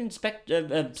 Fucking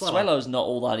Swallow's not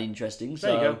all that interesting, so...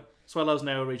 There you go. Swallow's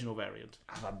now a regional variant.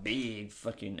 Have a big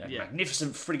fucking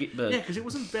magnificent frigate bird. Yeah, because it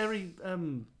wasn't very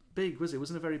big, was it? It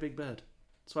wasn't a very big bird.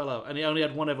 Swallow. And it only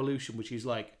had one evolution, which is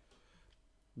like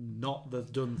not the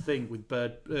done thing with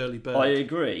early bird. I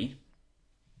agree.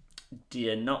 Do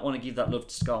you not want to give that love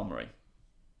to Skarmory?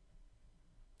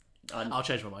 I'll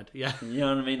change my mind. Yeah. You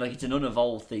know what I mean? Like, it's an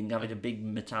unevolved thing, having a big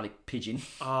metallic pigeon.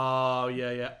 Oh,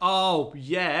 yeah. Oh,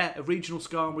 yeah. A regional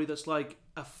Skarmory that's like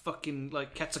a fucking,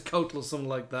 like, Quetzalcoatl or something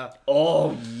like that.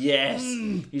 Oh, yes.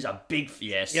 He's a big...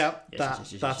 Yes. Yeah,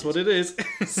 yes, that's what it is.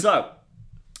 So,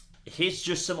 here's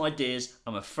just some ideas.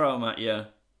 I'm going to throw them at you.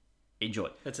 Enjoy.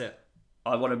 That's it.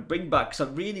 I want to bring back, because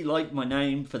I really like my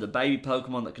name for the baby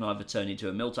Pokemon that can either turn into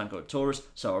a Miltank or a Taurus,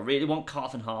 so I really want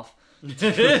Calf and Half.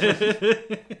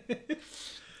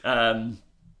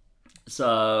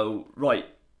 So, right.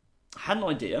 I had an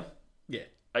idea. Yeah.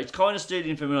 It's kind of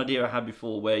stealing from an idea I had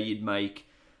before where you'd make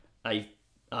I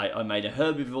made a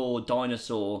herbivore,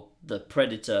 dinosaur, the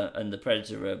predator, and the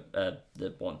predator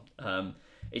the one.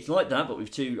 It's like that, but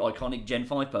with two iconic Gen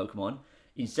 5 Pokemon.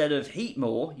 Instead of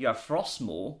Heatmore, you have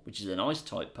Frostmore, which is an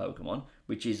ice-type Pokemon,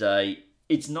 which is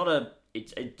it's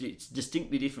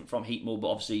distinctly different from Heatmore, but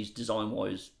obviously it's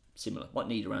design-wise similar, like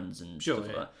Nidorans and stuff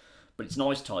like that. But it's an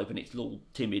ice-type, and it's a little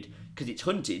timid, because it's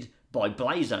hunted by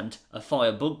Blazant, a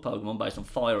fire bug Pokemon based on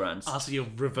fire ants. Ah, so you're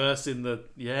reversing the...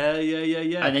 Yeah.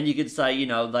 And then you could say,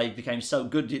 they became so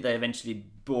good that they eventually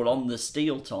brought on the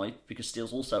Steel type, because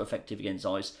Steel's also effective against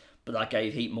ice, but that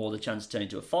gave Heatmore the chance to turn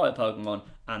into a fire Pokemon,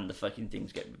 and the fucking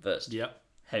things get reversed. Yep.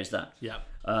 How's that? Yep.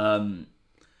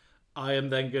 I am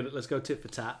then going to... Let's go tit for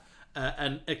tat.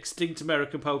 An extinct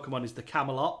American Pokemon is the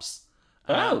Camelops.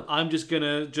 I'm just going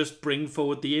to bring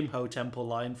forward the Imhotep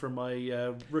line from my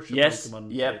Russian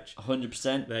Pokemon pitch.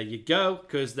 100%. There you go,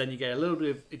 because then you get a little bit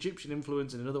of Egyptian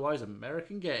influence in an otherwise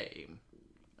American game.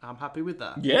 I'm happy with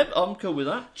that. Yep, I'm cool with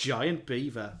that. Giant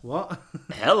Beaver. What?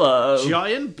 Hello.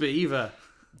 Giant Beaver.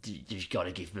 You've got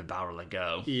to give Bibarel a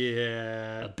go.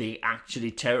 Yeah. A big, actually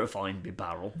terrifying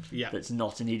Bibarel. Yeah. That's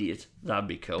not an idiot. That'd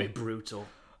be cool. Be brutal.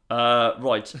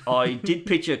 Right, I did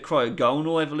picture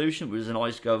Cryogonal evolution, which was an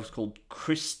ice ghost called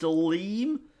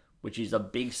Crystalline, which is a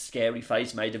big scary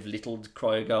face made of little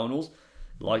cryogonals,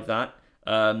 like that.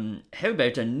 How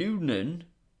about a Noonan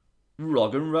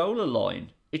Rock and Roller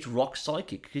line? It's rock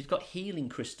psychic. He's got healing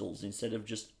crystals instead of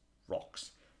just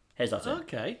rocks. How's that sound?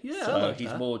 Okay, yeah. So I like he's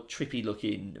that. more trippy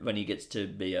looking when he gets to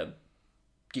be a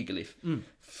Gigalith.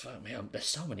 Fuck me, there's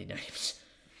so many names.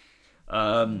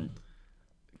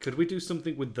 Could we do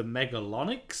something with the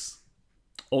Megalonyx?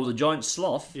 Oh, the giant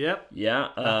sloth. Yep. Yeah.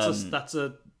 That's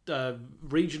a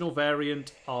regional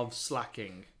variant of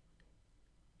Slacking.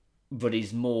 But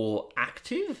he's more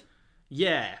active?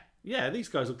 Yeah. Yeah, these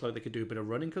guys look like they could do a bit of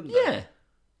running, couldn't they? Yeah.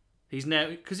 He's now...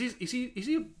 Because is he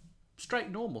a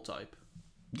straight normal type?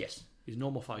 Yes. He's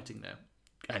normal fighting now.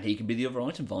 And he can be the other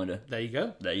item finder. There you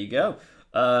go. There you go.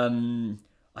 I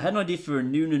had an idea for a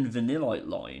Noonan Vanillite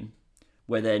line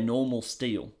where they're normal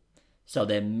steel. So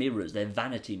they're mirrors, they're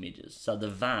vanity mirrors. So the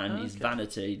van is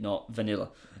vanity, not vanilla.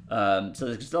 So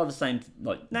they still have the same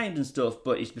names and stuff,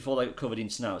 but it's before they got covered in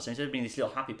snow. So instead of being this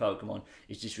little happy Pokemon,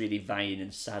 it's this really vain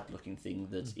and sad looking thing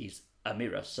that is a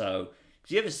mirror. So,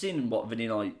 have you ever seen what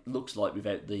Vanillite looks like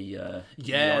without the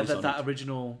that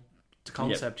original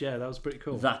concept, that was pretty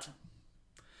cool. That.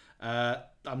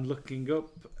 I'm looking up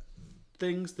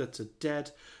things that are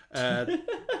dead.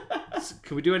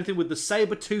 Can we do anything with the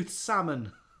saber-toothed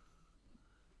salmon?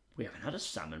 We haven't had a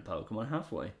salmon Pokemon,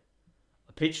 have we? I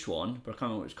pitched one, but I can't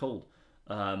remember what it's called.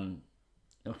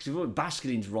 Because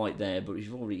Basculin's right there, but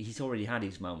he's already had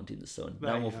his moment in the sun.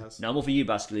 No more for you,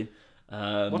 Basculin.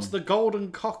 What's the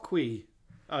golden coqui?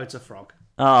 Oh, it's a frog.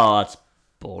 Oh, that's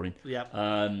boring. Yep.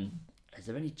 Is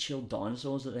there any chilled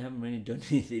dinosaurs that they haven't really done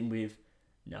anything with?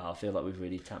 No, I feel like we've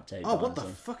really tapped out. Oh, what the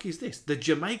fuck is this? The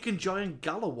Jamaican giant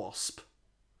Gallowasp.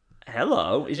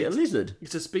 Hello, is it a lizard?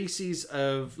 It's a species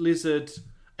of lizard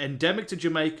endemic to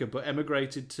Jamaica, but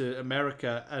emigrated to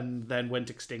America and then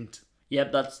went extinct.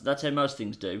 Yep, that's how most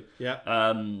things do. Yeah.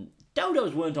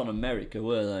 Dodos weren't on America,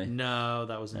 were they? No,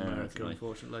 that was America,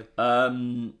 unfortunately.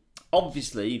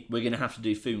 Obviously, we're going to have to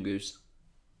do Foongoose.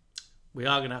 We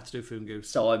are going to have to do Foongoose.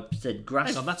 So I said grass...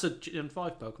 Hang on, that's a Gen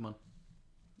 5 Pokemon.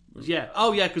 Yeah.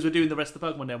 Oh, yeah, because we're doing the rest of the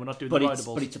Pokemon now. We're not doing the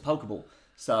ridables. But it's a Pokeball.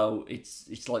 So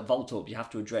it's like Voltorb. You have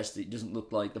to address that it doesn't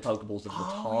look like the Pokeballs of the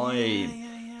time.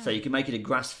 Yeah. So you can make it a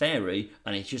grass fairy,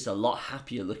 and it's just a lot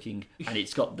happier looking, and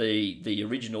it's got the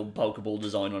original Pokeball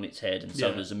design on its head, and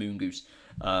so does a Moongoose.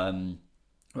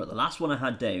 Right, the last one I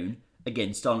had down,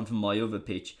 again, starting from my other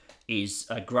pitch, is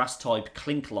a grass-type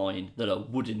clink line that are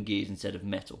wooden gears instead of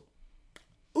metal.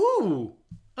 Ooh,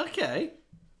 okay.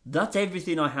 That's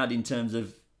everything I had in terms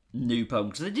of new Pokemon.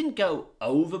 Because they didn't go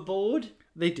overboard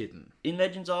They didn't. in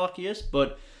Legends Arceus,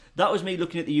 but that was me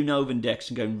looking at the Unovan decks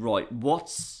and going, right,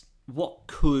 what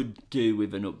could do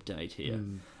with an update here?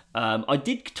 I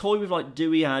did toy with, like, do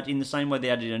we add, in the same way they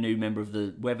added a new member of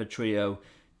the Weather Trio,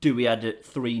 do we add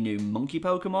 3 new monkey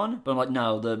Pokemon? But I'm like,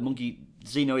 no, the monkey,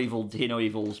 See No Evil, Hear No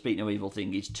Evil, Speak No Evil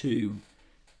thing is too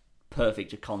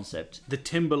perfect a concept. The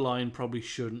Timberline probably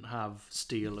shouldn't have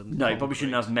steel and No, it probably concrete.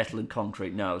 shouldn't have metal and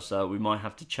concrete, no, so we might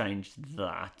have to change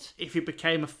that. If it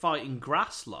became a fighting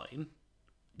grass line,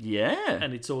 Yeah.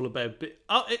 and it's all about...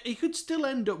 it could still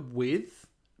end up with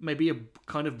maybe a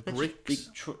kind of bricks.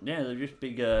 They're just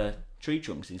big tree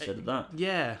trunks instead of that.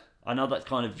 Yeah. I know that's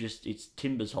kind of just, it's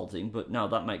Timber's whole thing, but no,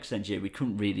 that makes sense. Yeah, we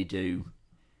couldn't really do...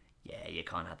 Yeah, you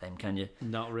can't have them, can you?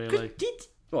 Not really.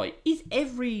 Is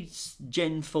every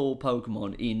Gen 4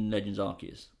 Pokemon in Legends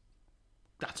Arceus?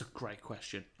 That's a great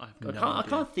question. I've got I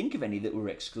can't think of any that were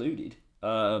excluded.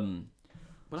 Well,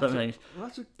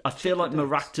 I feel like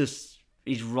Maractus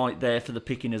is right there for the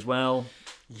picking as well.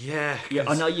 Yeah. Yeah,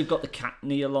 I know you've got the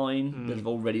Cacnea line that have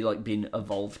already like been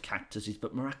evolved cactuses,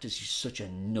 but Maractus is such a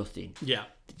nothing. Yeah.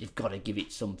 You've got to give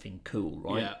it something cool,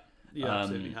 right? Yeah. You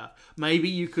absolutely have. Maybe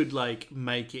you could like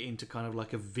make it into kind of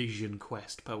like a Vision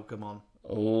Quest Pokemon.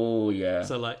 Oh yeah.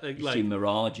 So like see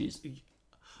Mirages.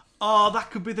 Oh,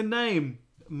 that could be the name.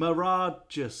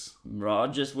 Mirages.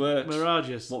 Mirages works.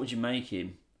 Mirages. What would you make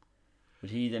him?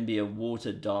 Would he then be a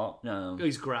water dark? No.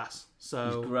 He's grass.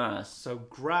 So He's grass. So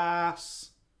grass.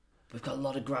 We've got a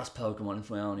lot of grass Pokemon if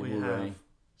we aren't We in Wolverine. have.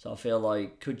 So I feel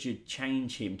like, could you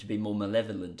change him to be more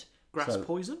malevolent? Grass So-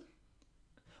 poison?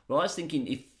 Well, I was thinking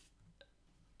if...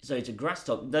 So it's a grass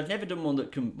type. They've never done one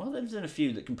that can... Well, they've done a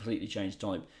few that completely change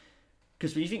type.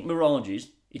 Because when you think Mirages,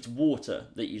 it's water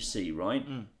that you see, right?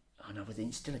 Oh no, but then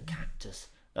it's still a cactus.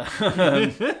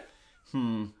 Because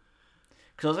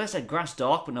I said grass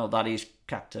dark, but no, that is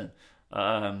cactus.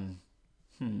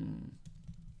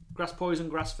 Grass poison,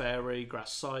 grass fairy,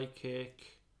 grass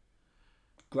psychic,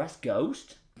 Grass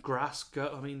ghost? grass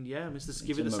go. I mean, yeah, Mr.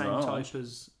 Give it a the same mirage. type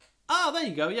as. Ah, there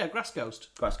you go. Yeah, grass ghost.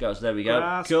 Grass ghost, there we go.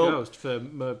 Grass Cool. ghost for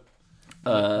Mirages.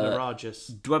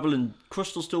 Dwebble and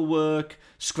Crustal still work.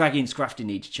 Scraggy and Scrafty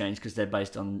need to change because they're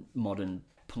based on modern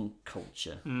punk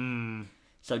culture.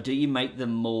 So do you make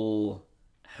them more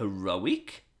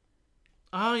heroic?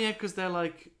 Oh yeah, because they're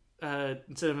like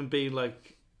instead of them being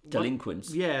like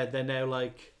Delinquents? yeah, they're now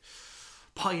like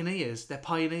pioneers. They're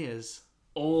pioneers.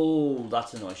 Oh,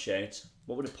 that's a nice shout.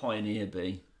 What would a pioneer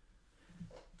be?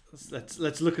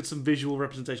 Let's look at some visual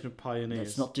representation of pioneers.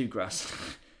 Let's not do grass.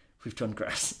 We've done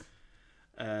grass.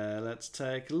 Let's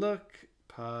take a look.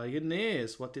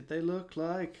 Pioneers. What did they look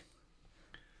like?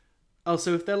 Oh,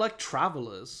 so if they're like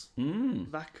travellers,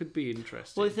 that could be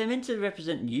interesting. Well, if they're meant to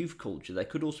represent youth culture, they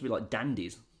could also be like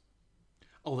dandies.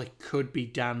 Oh, they could be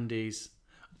dandies.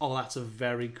 Oh, that's a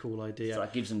very cool idea. So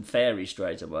that gives them fairy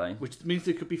straight away. Which means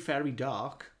they could be fairy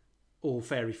dark or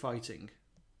fairy fighting.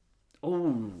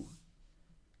 Oh.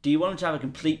 Do you want them to have a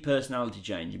complete personality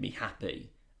change and be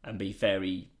happy and be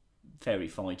fairy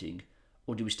fighting?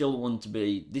 Or do we still want them to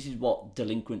be... This is what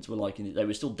delinquents were like. They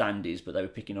were still dandies, but they were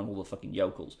picking on all the fucking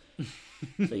yokels.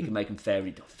 So you can make them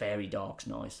fairy dark's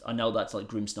nice. I know that's like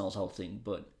Grimmsnarl's whole thing,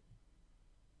 but...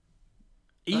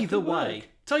 Either could way, work.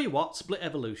 tell you what, split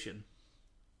evolution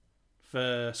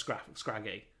for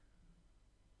Scraggy.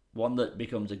 One that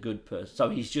becomes a good person. So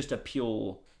he's just a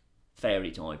pure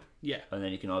fairy type. Yeah. And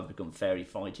then he can either become fairy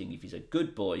fighting if he's a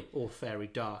good boy, Or fairy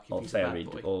dark if or he's a bad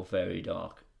boy. or fairy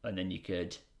dark. And then you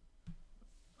could...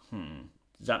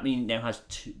 Does that mean it now has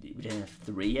two? It would have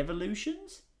 3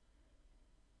 evolutions?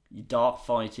 Your dark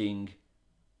fighting...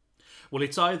 Well,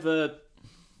 it's either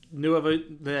new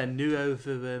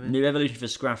New evolution for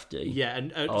Scrafty. yeah,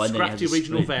 and a Oh, and then it has Scrafty a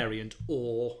regional split. variant,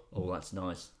 or Oh, that's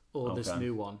nice. this Okay.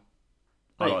 new one.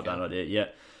 I There you like go. that idea, yeah.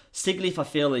 Sigglyph, I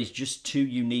feel, is just too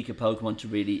unique a Pokemon to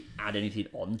really add anything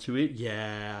onto it.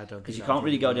 Yeah, I don't think Because you that can't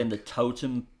really go work. down the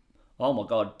totem... Oh my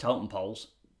god, totem poles.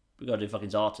 We've got to do fucking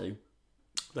Zartu.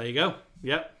 There you go.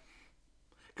 Yep.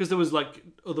 Because there was like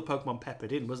other Pokemon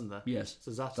peppered in, wasn't there? Yes.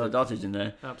 So that's So Zartu's in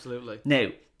there. absolutely. Now,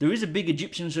 there is a big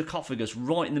Egyptian sarcophagus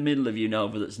right in the middle of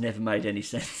Unova that's never made any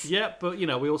sense. Yeah, but you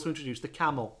know, we also introduced the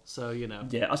camel, so you know.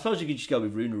 Yeah, I suppose you could just go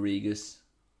with Runarigus.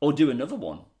 Or do another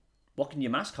one. What can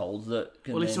your mask hold that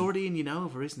can Well, it's then- already in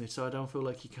Unova, isn't it? So I don't feel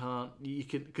like you can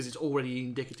because it's already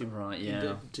indicative Right,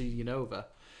 yeah. to Unova.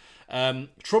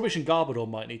 Trubbish and Garbodor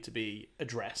might need to be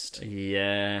addressed.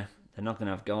 Yeah, They're not going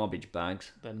to have garbage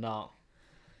bags. They're not.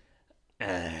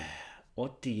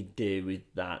 What do you do with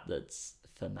that that's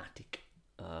thematic?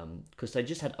 Because they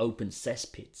just had open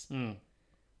cesspits. Mm.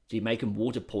 Do you make them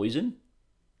water poison?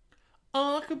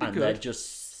 Oh, that could be And good. they're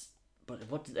just... But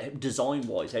what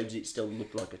design-wise, how does it still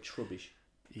look like a trubbish?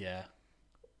 Yeah.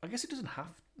 I guess it doesn't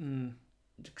have...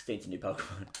 It's a new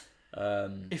Pokemon.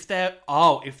 If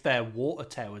they're water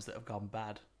towers that have gone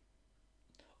bad.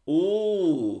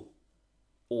 Ooh.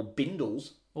 Or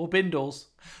Bindles. Or Bindles.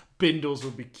 Bindles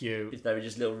would be cute. If they were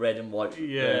just little red and white,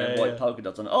 Yeah, white yeah. polka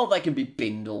dots on it. Oh, they can be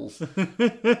Bindles.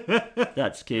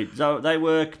 That's cute. So they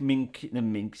work. The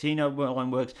Minccino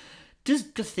line works. Does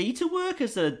Gothita work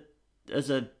as a?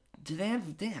 Do they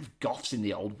have goths in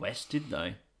the Old West? Did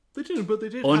they? They didn't, but they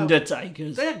did.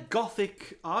 Undertakers. They had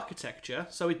Gothic architecture,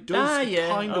 so it does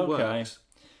kind of work.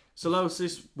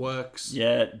 Solosis works.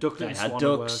 Yeah, Ducklet they and had Swanna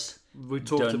ducks. work. We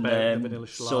talked about the Vanilla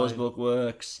Slime. Swordsbook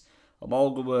works.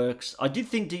 Emolga works. I did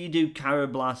think that you do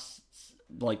Carablast's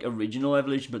like original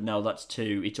evolution, but no, that's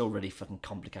two. It's already fucking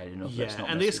complicated enough. Yeah,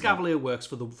 and the Escavalier works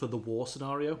for the war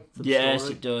scenario. For the yes,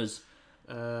 story. it does.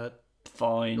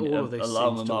 Fine. All of this seems to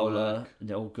Alomomola, work.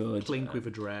 they're all good. Clink we've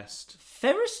addressed.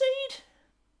 Ferroseed?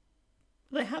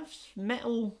 They have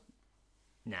metal.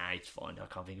 Nah, it's fine. I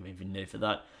can't think of anything new for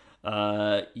that.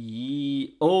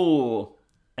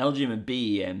 Elgium and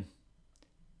BEM.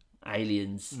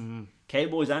 Aliens.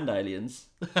 K-Boys and Aliens.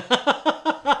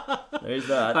 There's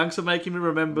that. Thanks for making me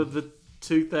remember the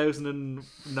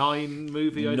 2009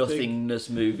 movie, I think. Nothingness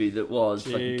movie that was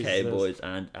fucking Jesus. K-Boys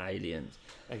and Aliens.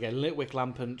 Again, Litwick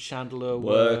Lampant, Chandler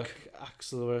Work.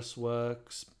 Axelarus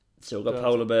works. Still got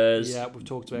Polar Bears. Yeah, we've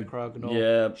talked about Kroganor.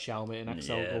 Yeah. Shalmit and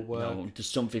Axel work. No, the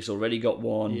Stunfisk's already got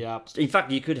one. Yeah. In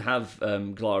fact, you could have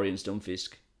Glary and Stunfisk.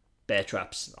 Bear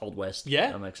Traps, Old West.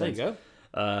 Yeah, that makes there sense. you go.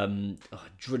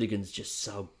 Drudigan's just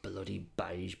so bloody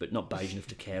beige, but not beige enough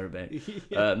to care about.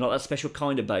 Not that special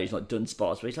kind of beige like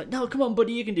Dunsparce, where he's like, no, come on,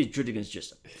 buddy, you can do. Drudigan's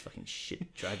just a fucking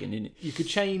shit dragon, isn't it? You could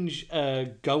change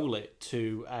Golett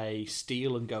to a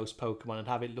Steel and Ghost Pokemon and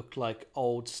have it look like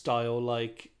old style,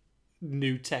 like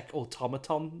new tech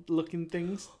automaton looking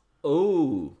things.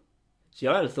 Oh. See,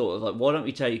 I had a thought of like, why don't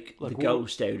we take Like the what?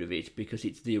 ghost out of it because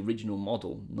it's the original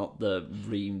model, not the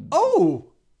Oh!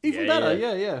 Even Yeah, better,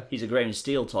 yeah. yeah. He's a ground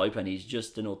steel type, and he's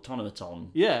just an automaton.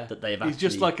 Yeah. that they've He's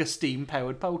just actually- like a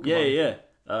steam-powered Pokemon. Yeah.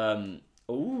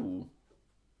 Ooh.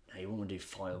 Now, you wouldn't do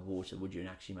fire water, would you? And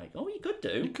actually make. Oh, you could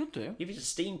do. You could do. If he's a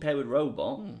steam powered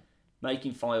robot, make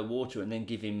him fire water, and then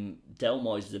give him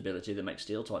Delmize's ability that makes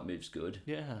steel type moves good.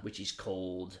 Yeah. Which is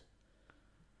called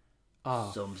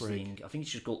Ah, something. I think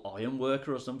it's just called Iron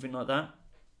Worker or something like that.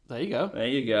 There you go. There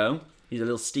you go. He's a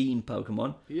little steam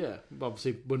Pokemon. Yeah.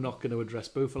 Obviously, we're not going to address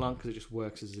Bouffalon because it just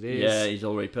works as it is. Yeah, he's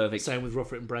already perfect. Same with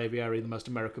Rufflet and Braviary, the most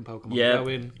American Pokemon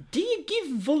going. Do you give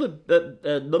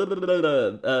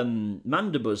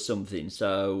Mandibuzz something?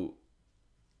 So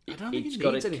I don't think it's it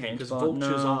got needs a anything because counterpart.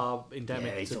 vultures No. are endemic.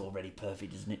 Yeah, it's to... already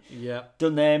perfect, isn't it? Yeah.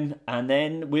 Done them, and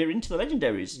then we're into the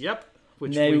legendaries. Yep.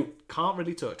 Which Now- we can't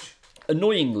really touch.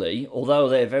 Annoyingly, although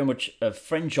they're very much of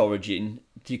French origin,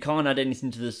 you can't add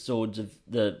anything to the Swords of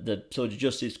the Swords of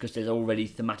Justice because there's already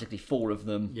thematically 4 of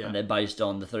them, Yeah. and they're based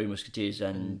on the Three Musketeers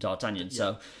and D'Artagnan.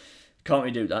 So can't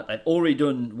really do that. They've already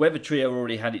done Weather Trio.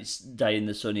 Already had its day in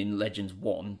the sun in Legends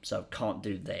 1, so can't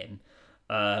do them.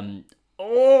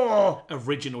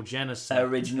 Original Genesect.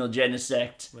 Original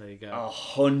Genesect. There you go.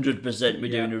 100% we're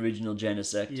Yeah. doing original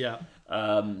Genesect. Yeah.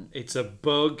 It's a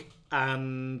bug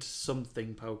and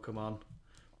something Pokemon.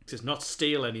 It's not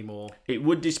Steel anymore. It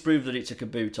would disprove that it's a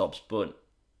Kabutops, but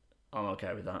I'm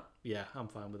okay with that. Yeah, I'm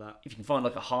fine with that. If you can find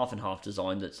like a half and half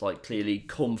design that's like clearly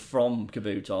come from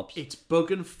Kabutops. It's bug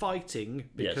and fighting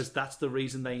because Yes. that's the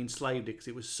reason they enslaved it because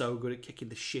it was so good at kicking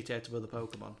the shit out of other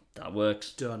Pokemon. That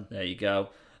works. Done. There you go.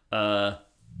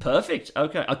 Perfect.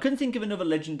 Okay. I couldn't think of another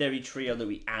legendary trio that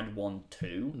we add one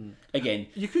to. Again,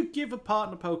 You could give a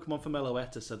partner Pokemon for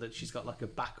Meloetta so that she's got like a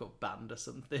backup band or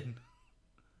something.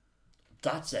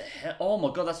 oh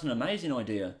my god, that's an amazing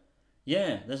idea.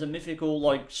 Yeah, there's a mythical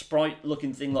like sprite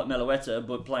looking thing like Meloetta,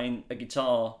 but playing a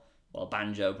guitar, well,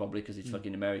 banjo probably because it's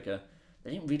fucking America.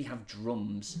 They didn't really have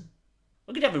drums.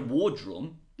 I could have a war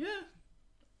drum. Yeah.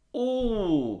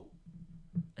 Oh,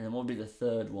 and then what would be the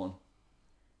third one?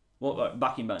 What like,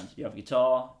 backing bands? You have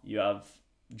guitar, you have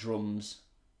drums.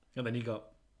 And then you got...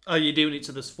 Oh, you're doing it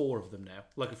so there's 4 of them now.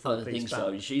 Like a I four-piece think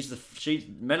so. band. She's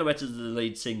Meloetta's the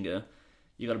lead singer.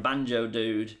 You got a banjo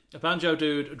dude. A banjo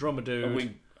dude, a drummer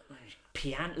dude.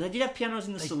 Piano. They did have pianos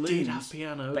in the They saloons. did have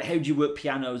pianos. But how do you work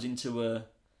pianos into a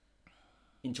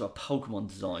into a Pokemon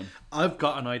design. I've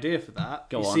got an idea for that.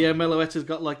 Go you on. see how Meloetta's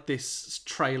got like this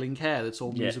trailing hair that's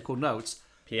all musical notes.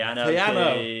 Piano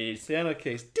keys. Piano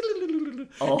keys.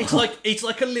 Oh. It's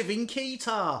like a living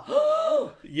keytar.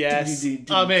 Yes.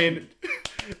 I mean,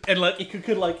 and like it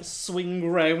could like swing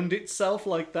round itself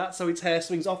like that, so its hair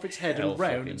swings off its head and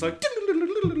round. It's like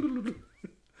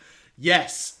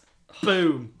yes.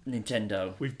 Boom.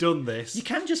 Nintendo. We've done this. You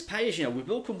can just pay us, you know. We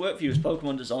all can work for you as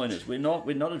Pokemon designers. We're not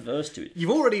adverse to it.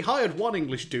 You've already hired one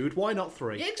English dude. Why not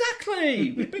three? Yeah,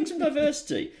 exactly. We bring some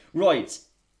diversity. Right.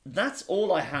 That's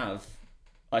all I have.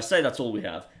 I say that's all we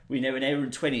have. We're now an hour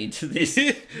and 20 into this.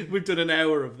 We've done an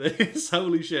hour of this.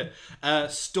 Holy shit.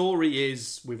 Story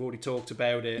is, we've already talked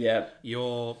about it. Yeah.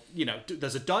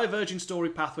 There's a diverging story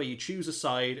path where you choose a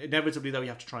side. Inevitably, though, you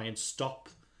have to try and stop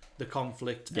the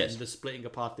conflict and the splitting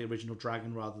apart of the original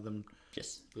dragon rather than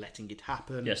letting it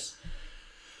happen. Yes.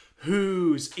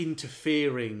 Who's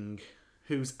interfering?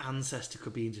 Whose ancestor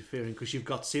could be interfering? Because you've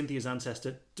got Cynthia's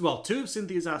ancestor. Well, two of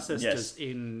Cynthia's ancestors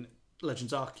in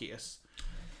Legends Arceus.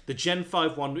 The Gen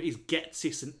 5 one is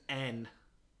Ghetsis and N.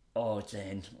 Oh, it's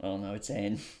N. Oh, no, it's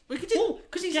N.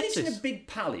 Because he lives in a big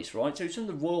palace, right? So he's from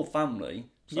the royal family.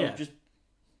 So just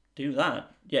do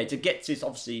that. Yeah, to Ghetsis,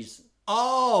 obviously, he's...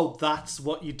 Oh, that's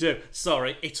what you do.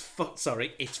 Sorry, it's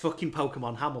fucking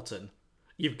Pokemon Hamilton.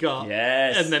 You've got...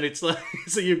 Yes. And then it's like...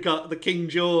 So you've got the King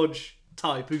George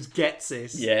type who's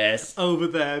Ghetsis. Yes. Over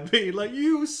there being like,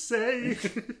 you say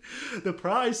the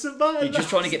price of my life. You're just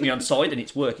trying to get me on side and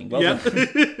it's working. Well done.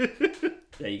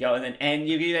 There you go. And then N,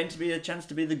 you get to be a chance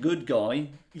to be the good guy.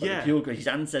 Like the pure, his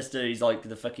ancestor is like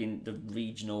the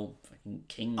regional fucking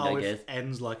king, I guess. If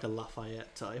N's like a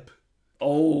Lafayette type.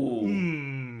 Oh,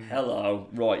 hello.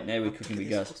 Right, now we're cooking with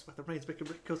gas.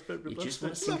 You just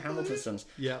want to sing Hamilton songs.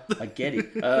 Yeah. I get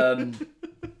it.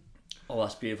 Oh,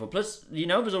 that's beautiful. Plus,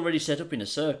 Unova's already set up in a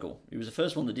circle. It was the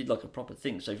first one that did like a proper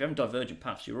thing. So if you have divergent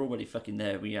paths, you're already fucking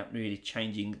there. We aren't really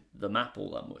changing the map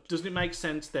all that much. Doesn't it make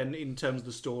sense then, in terms of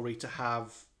the story, to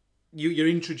have... You're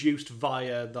introduced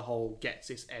via the whole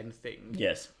Ghetsis N thing.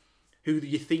 Yes. Who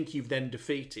you think you've then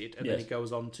defeated, and then it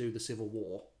goes on to the Civil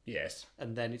War. Yes.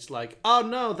 And then it's like, oh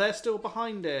no, they're still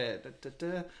behind it. Da, da,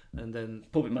 da. And then...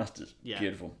 Puppet Masters. Yeah.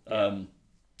 Beautiful. Yeah.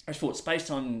 I thought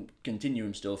space-time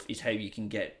continuum stuff is how you can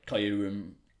get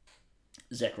Kyurem,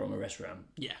 Zekrom, or Reshiram.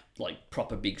 Yeah. Like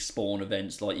proper big spawn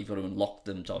events, like you've got to unlock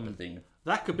them type of thing.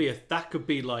 That could be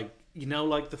like,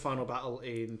 like the final battle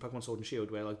in Pokemon Sword and Shield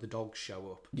where like the dogs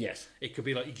show up. Yes. It could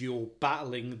be like you're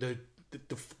battling the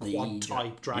quad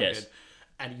type dragon. Yes.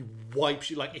 And he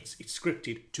wipes you, like it's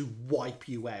scripted to wipe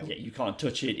you out. Yeah, you can't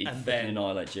touch it, it and fucking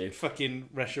annihilates you. Fucking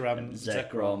Reshiram and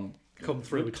Zekrom come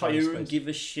through with Kyurem give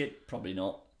a shit? Probably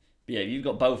not. But yeah, you've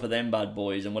got both of them bad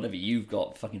boys and whatever you've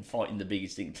got fucking fighting the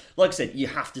biggest thing. Like I said, you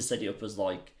have to set it up as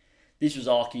like, this was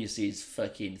Arceus'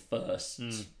 fucking first,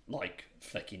 like,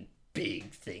 fucking big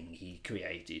thing he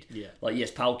created. Yeah. Like, yes,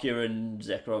 Palkia and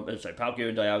Palkia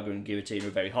and Dialga and Giratina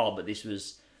are very hard, but this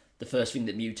was the first thing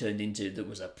that Mew turned into that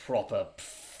was a proper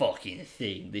fucking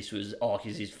thing. This was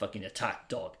Arceus' fucking attack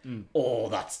dog. Oh,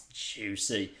 that's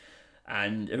juicy.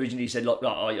 And originally he said, look,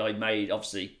 I made,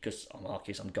 obviously, because I'm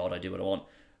Arceus, I'm God, I do what I want.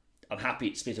 I'm happy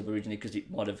it split up originally because it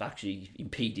might have actually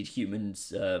impeded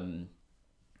humans' ability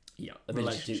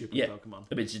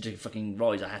to fucking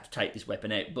rise. I had to take this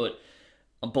weapon out, but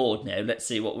I'm bored now. Let's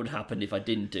see what would happen if I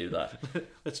didn't do that.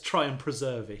 Let's try and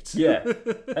preserve it. Yeah,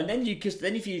 and then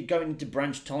if you go into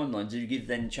branch timelines, you give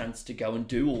them a chance to go and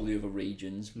do all the other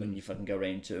regions when you fucking go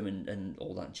around to them and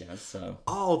all that jazz. So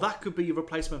that could be a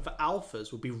replacement for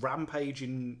alphas. Would be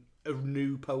rampaging a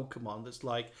new Pokemon that's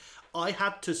like, I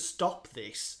had to stop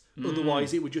this.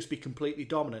 Otherwise, it would just be completely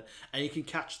dominant. And you can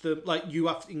catch them, like, you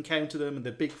have to encounter them and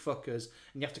they're big fuckers,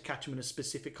 and you have to catch them in a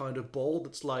specific kind of ball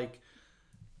that's like,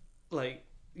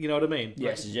 you know what I mean?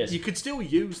 Yes, like, yes. You could still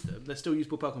use them. They're still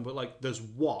usable Pokemon, but, like, there's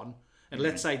one. And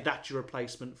let's say that's your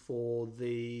replacement for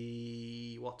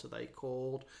the... What are they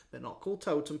called? They're not called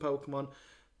Totem Pokemon.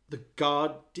 The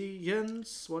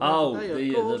Guardians? Whatever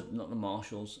they are called. Not the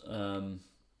Marshals.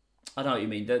 I know what you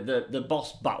mean. The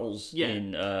boss battles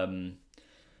in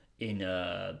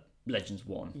Legends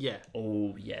 1. Yeah.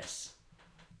 Oh, yes.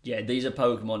 Yeah, these are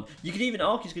Pokemon.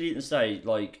 Arceus could even say,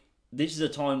 like, this is a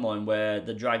timeline where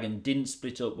the dragon didn't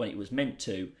split up when it was meant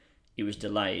to. It was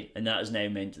delayed. And that has now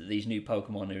meant that these new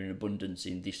Pokemon are in abundance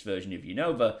in this version of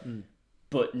Unova.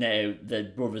 But now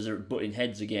the brothers are butting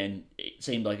heads again. It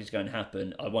seemed like it's going to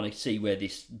happen. I want to see where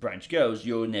this branch goes.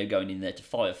 You're now going in there to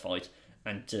firefight.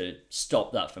 and to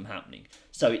stop that from happening.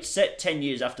 So it's set 10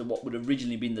 years after what would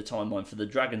originally been the timeline for the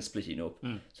dragon splitting up.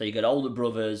 So you got older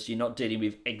brothers, you're not dealing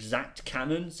with exact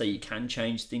canon, so you can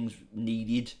change things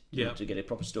needed to get a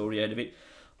proper story out of it.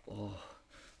 I'm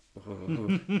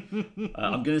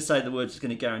going to say the words that's going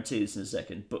to guarantee this in a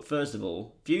second, but first of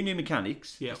all, few new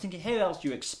mechanics. I was thinking, how else do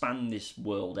you expand this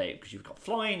world out? Because you've got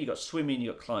flying, you've got swimming,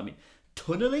 you've got climbing.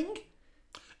 Tunneling?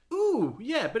 Ooh,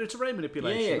 yeah, bit of terrain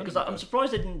manipulation. Yeah, because I'm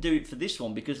surprised they didn't do it for this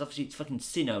one, because obviously it's fucking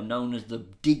Sinnoh, known as the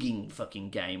digging fucking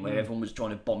game, where everyone was trying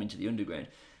to bomb into the underground.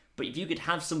 But if you could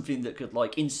have something that could,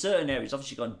 like, in certain areas,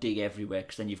 obviously you've got to dig everywhere,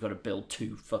 because then you've got to build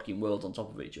two fucking worlds on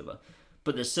top of each other.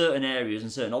 But there's certain areas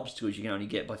and certain obstacles you can only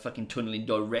get by fucking tunnelling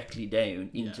directly down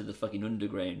into the fucking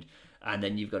underground, and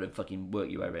then you've got to fucking work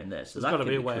your way around there. So there's got to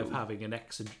be a way of having an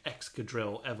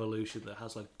Excadrill evolution that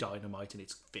has, like, dynamite in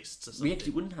its fists or something. We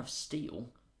actually wouldn't have steel.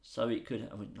 So it could,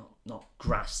 not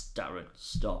grass, Darren,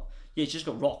 stop. Yeah, it's just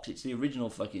got rocks. It's the original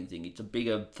fucking thing. It's a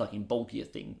bigger, fucking bulkier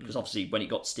thing. Because obviously when it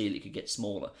got steel, it could get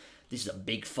smaller. This is a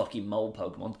big fucking mole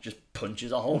Pokemon that just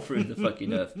punches a hole through the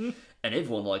fucking earth. And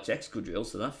everyone likes Excadrill,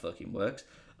 so that fucking works.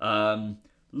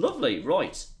 Lovely,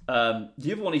 right.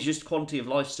 The other one is just quality of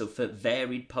life stuff for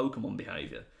varied Pokemon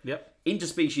behaviour. Yep.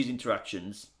 Interspecies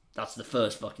interactions. That's the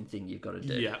first fucking thing you've got to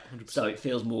do. Yeah, 100%. So it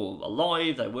feels more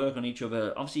alive, they work on each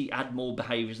other. Obviously, add more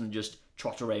behaviours than just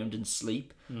trot around and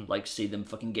sleep. Like, see them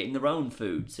fucking getting their own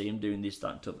food, see them doing this, that,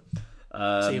 and t'other.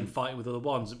 See them fighting with other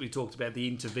ones. We talked about the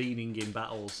intervening in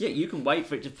battles. Yeah, you can wait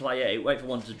for it to play out, wait for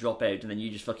one to drop out, and then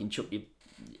you just fucking chuck the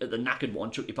knackered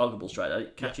one, chuck your Pokeball straight at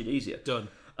it, catch it easier. Done.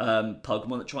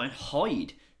 Pokemon that try and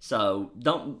hide. So,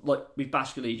 don't, like, with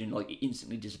Basculegion, like, it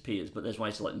instantly disappears, but there's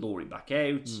ways to, like, lure it back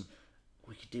out.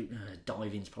 We could do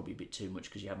diving's probably a bit too much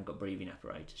because you haven't got breathing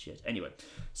apparatus yet. Anyway,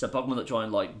 so Pokemon that try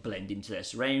and like blend into their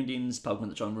surroundings, Pokemon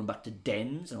that try and run back to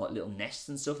dens and like little nests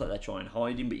and stuff that they try and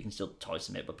hide in, but you can still entice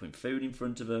them out by putting food in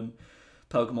front of them.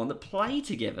 Pokemon that play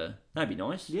together, that'd be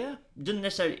nice. Yeah, doesn't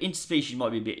necessarily interspecies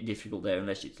might be a bit difficult there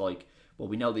unless it's like, well,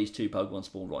 we know these two Pokemon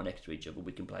spawn right next to each other.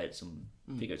 We can play at some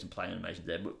figure out some play animations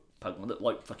there, but Pokemon that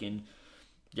like fucking,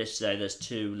 just say there's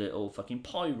two little fucking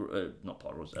not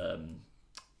Pyros,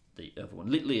 the other one,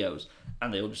 Litleos,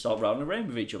 and they all just start rolling around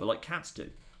with each other like cats do.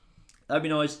 That'd be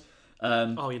nice. You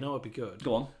know it'd be good?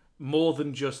 Go on. More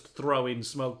than just throwing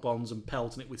smoke bombs and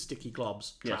pelting it with sticky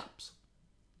globs. Yes.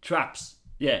 Traps.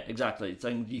 Yeah, exactly.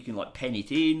 Things you can like pen it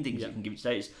in, things you can give it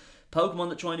status. Pokemon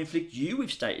that try and inflict you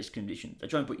with status conditions. They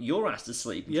try and put your ass to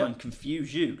sleep and try and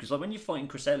confuse you. Because like when you're fighting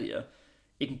Cresselia,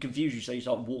 it can confuse you so you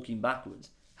start walking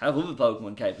backwards. Have other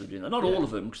Pokemon capable of doing that? Not all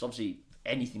of them, because obviously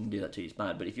anything can do that to you is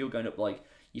bad. But if you're going up like,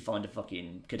 you find a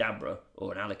fucking Kadabra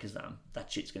or an Alakazam,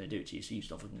 that shit's going to do it to you. So you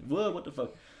start fucking, whoa, what the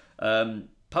fuck?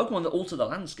 Pokemon that alter the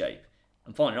landscape.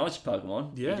 I'm finding an ice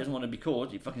Pokemon. It doesn't want to be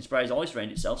caught. It fucking sprays ice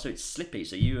around itself, so it's slippy,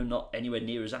 so you are not anywhere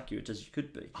near as accurate as you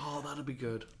could be. Oh, that'd be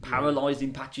good.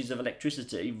 Paralysing patches of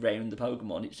electricity round the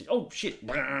Pokemon. It's like, oh shit,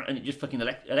 and it just fucking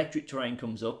electric terrain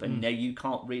comes up, and now you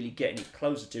can't really get any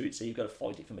closer to it, so you've got to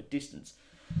fight it from a distance.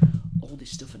 All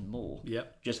this stuff and more.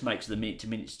 Yep. Just makes the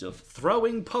minute-to-minute stuff.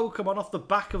 Throwing Pokemon off the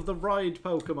back of the ride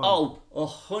Pokemon. Oh,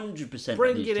 100%.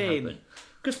 Bring it in.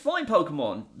 Because flying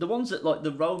Pokemon, the ones that like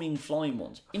the roaming flying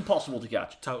ones, impossible to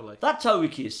catch. Totally. That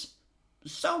Togekiss,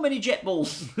 so many jet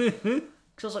balls. Because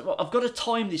I was like, well, I've got to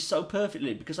time this so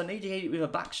perfectly because I need to hit it with a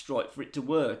backstrike for it to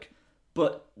work.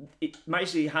 But it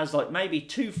basically has like maybe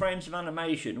 2 frames of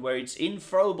animation where it's in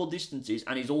throwable distances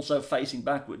and is also facing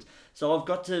backwards. So I've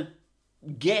got to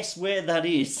guess where that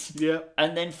is,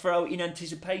 and then throw in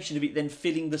anticipation of it then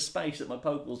filling the space that my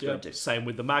Pokeball's going to. Same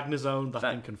with the Magnezone, that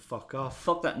thing can fuck off.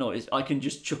 Fuck that noise. I can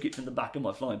just chuck it from the back of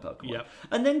my flying Pokemon.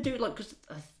 And then do it like, because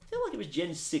I feel like it was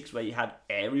Gen 6 where you had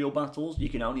aerial battles. You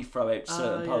can only throw out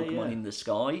certain Pokemon in the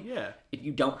sky. If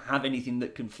you don't have anything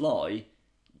that can fly,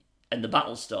 and the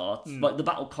battle starts, like the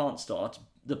battle can't start,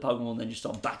 the Pokemon then just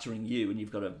start battering you and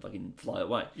you've got to fucking fly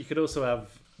away. You could also have,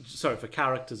 for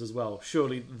characters as well.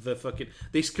 Surely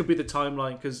this could be the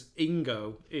timeline because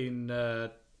Ingo in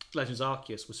Legends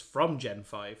Arceus was from Gen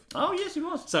 5. Oh yes, he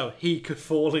was. So he could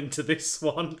fall into this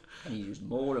one. And he was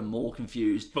more and more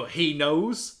confused. But he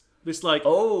knows. It's like,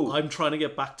 I'm trying to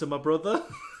get back to my brother.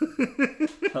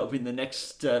 Hoping the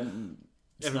next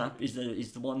snap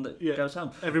is the one that goes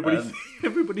home.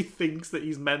 Everybody thinks that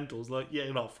he's mental. It's like,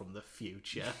 you're not from the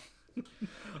future.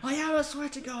 I am, I swear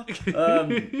to God.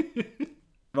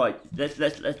 Right, let's do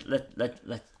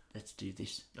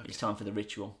this. Okay. It's time for the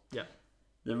ritual. Yeah.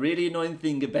 The really annoying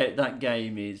thing about that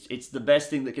game is it's the best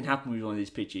thing that can happen with one of these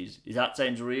pitches. Is that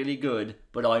sounds really good,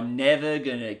 but I'm never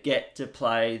gonna get to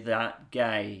play that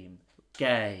game.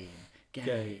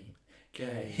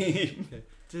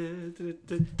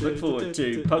 Look forward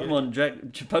to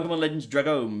Pokemon Legends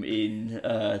Dragome in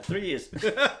 3 years.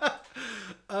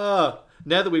 Now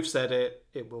that we've said it,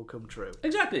 it will come true.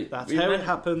 Exactly. That's how it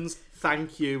happens.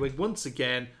 Thank you. And once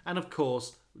again, and of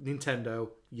course, Nintendo,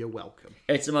 you're welcome.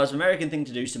 It's the most American thing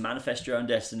to do, is to manifest your own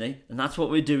destiny, and that's what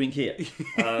we're doing here.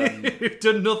 We've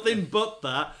done nothing but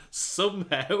that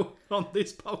somehow on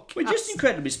this podcast. We're just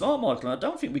incredibly smart, Michael, and I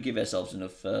don't think we give ourselves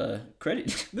enough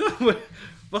credit. No,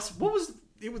 what was...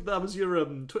 that was your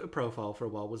Twitter profile for a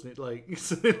while, wasn't it? Like,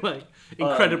 something like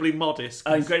incredibly modest.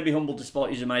 Incredibly humble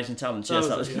despite his amazing talents. Yes,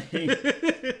 that was me.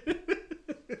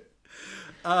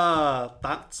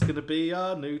 That's going to be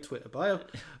our new Twitter bio.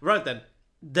 Right then,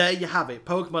 there you have it.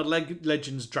 Pokemon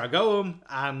Legends Dragome,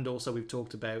 and also we've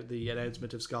talked about the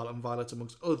announcement of Scarlet and Violet,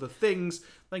 amongst other things.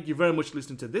 Thank you very much for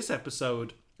listening to this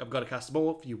episode. I've got to cast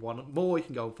more. If you want more, you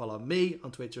can go and follow me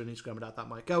on Twitter and Instagram at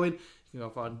ThatMikeOwen. You can go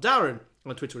and find Darren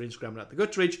on Twitter and Instagram at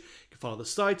TheGuttridge. You can follow the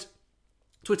site,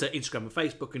 Twitter, Instagram and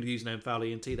Facebook under the username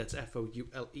FoulEnt. That's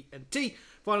FOULENT.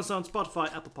 Find us on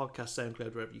Spotify, Apple Podcasts,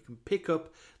 SoundCloud, wherever you can pick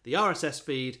up the RSS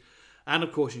feed. And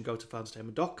of course, you can go to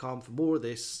fanstainment.com for more of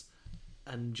this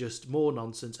and just more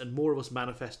nonsense and more of us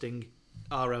manifesting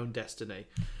our own destiny.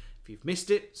 If you've missed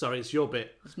it, sorry, it's your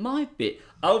bit. It's my bit.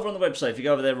 Over on the website, if you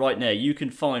go over there right now, you can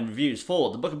find reviews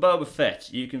for The Book of Boba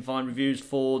Fett. You can find reviews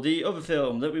for the other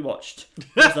film that we watched.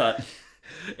 What's that?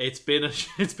 It's been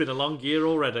a long year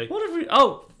already. What have we...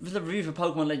 the review for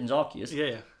Pokemon Legends Arceus.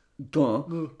 Yeah.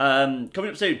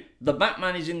 Coming up soon. The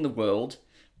Batman is in the world.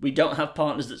 We don't have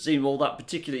partners that seem all that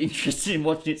particularly interested in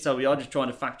watching it, so we are just trying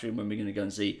to factor in when we're going to go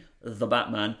and see The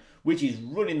Batman, which is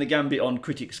running the gambit on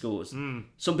critic scores.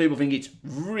 Some people think it's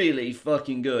really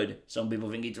fucking good. Some people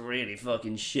think it's really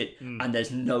fucking shit. And there's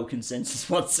no consensus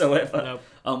whatsoever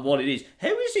on what it is.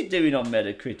 How is it doing on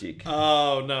Metacritic?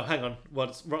 Oh, no, hang on. Well,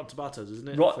 it's Rotten Tomatoes, isn't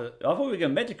it? I thought we were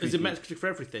going Metacritic. Is it Metacritic for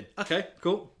everything? Okay,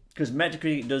 cool. Because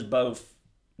Metacritic does both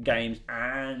games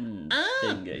and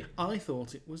thingy. I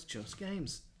thought it was just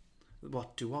games.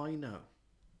 What do I know?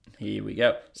 Here we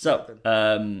go. So,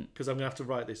 because I'm going to have to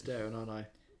write this down, aren't I?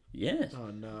 Yes.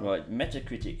 Oh, no. Right,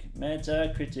 Metacritic,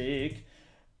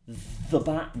 The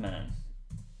Batman.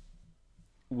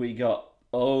 We got,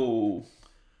 Oh,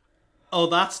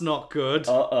 that's not good.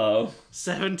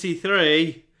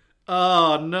 73.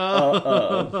 Oh,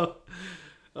 no.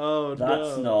 Oh,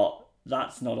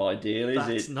 That's not ideal, is it?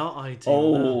 That's not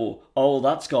ideal.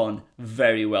 That's gone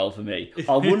very well for me.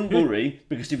 I wouldn't worry,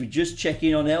 because if we just check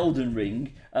in on Elden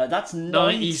Ring, that's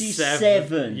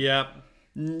 97. Yeah.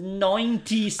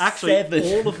 97.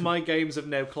 Actually, all of my games have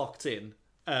now clocked in.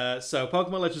 So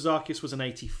Pokemon Legends Arceus was an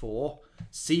 84,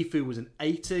 Sifu was an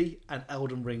 80, and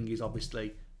Elden Ring is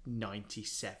obviously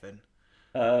 97.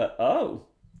 I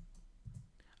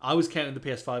was counting the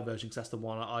PS5 version because that's the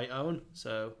one I own.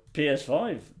 So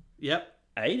PS5? Yep.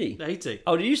 80.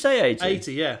 Oh, did you say 80?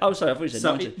 80, yeah. Oh, sorry, I thought you said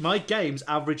 90. My games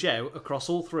average out across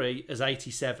all three as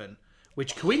 87,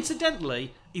 which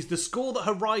coincidentally is the score that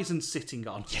Horizon's sitting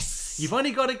on. Yes! You've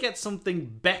only got to get something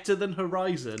better than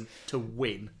Horizon to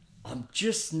win. I'm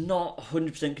just not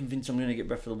 100% convinced I'm going to get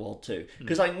Breath of the Wild 2.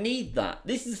 Because I need that.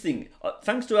 This is the thing.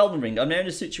 Thanks to Elden Ring, I'm now in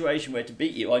a situation where to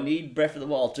beat you, I need Breath of the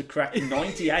Wild to crack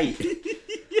 98.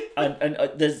 and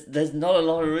there's not a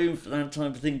lot of room for that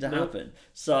type of thing to happen.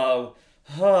 So,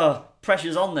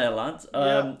 pressure's on there, lads.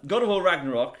 God of War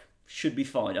Ragnarok should be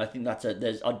fine. I think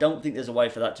I don't think there's a way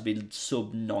for that to be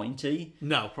sub 90.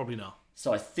 No, probably not.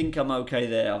 So I think I'm okay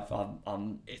there.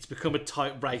 It's become a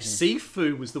tight race.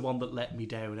 Sifu was the one that let me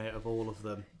down out of all of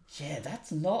them. Yeah,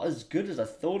 that's not as good as I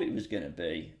thought it was going to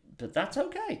be. But that's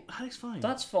okay. That is fine.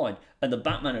 That's fine. And the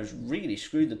Batman has really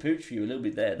screwed the pooch for you a little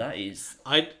bit there. That is...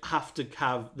 I'd have to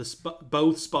have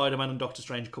both Spider-Man and Doctor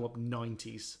Strange come up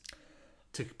 90s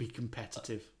to be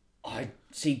competitive. I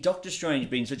see Doctor Strange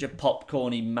being such a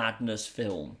popcorny madness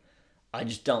film. I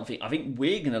just don't think... I think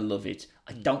we're going to love it.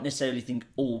 I don't necessarily think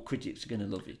all critics are going to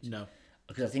love it. No.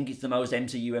 Because I think it's the most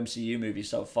MCU movie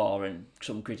so far, and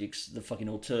some critics, the fucking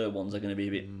auteur ones, are going to be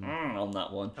a bit on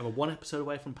that one. And we're one episode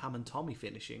away from Pam and Tommy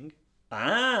finishing.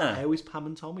 How is Pam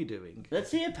and Tommy doing? Let's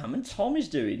see how Pam and Tommy's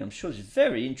doing. I'm sure it's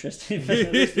very interesting to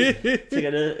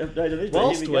get an update on this.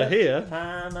 Whilst we're here...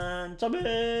 Pam and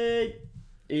Tommy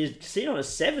is seen on a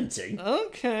 70.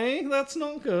 Okay, that's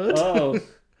not good. Oh.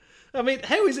 I mean,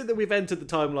 how is it that we've entered the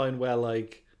timeline where,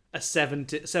 like, a 7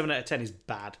 out of 10 is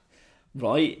bad?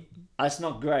 Right. That's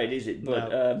not great, is it? But,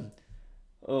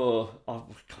 no. I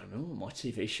can't remember what my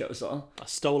TV shows are. I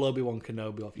stole Obi-Wan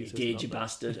Kenobi off you. You did, you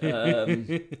bastard.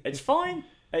 It's fine.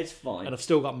 It's fine. And I've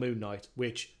still got Moon Knight,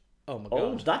 which Oh my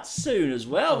Oh, god. that's soon as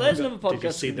well. There's another podcast. Did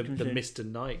you see the coming soon. Mr.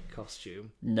 Knight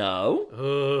costume? No.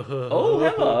 Oh, Oh,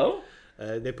 hello.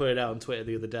 They put it out on Twitter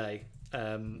the other day.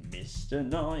 Mr.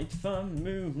 Knight from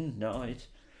Moon Knight.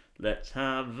 Let's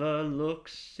have a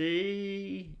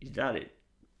look-see. Is that it?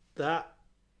 That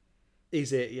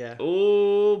is it, yeah.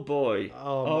 Oh, boy.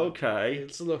 Oh, okay.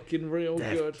 It's looking real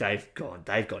good. They've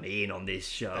gone in on this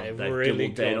show. They've They've really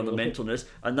doubled down gone on the all- mentalness,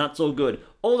 and that's all good.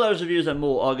 All those reviews and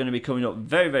more are going to be coming up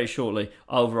very, very shortly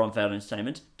over on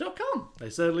failentertainment.com. They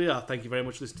certainly are. Thank you very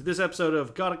much for listening to this episode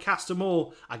of Gotta Cast 'Em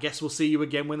All. I guess we'll see you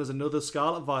again when there's another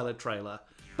Scarlet Violet trailer.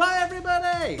 Bye,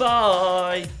 everybody!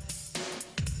 Bye.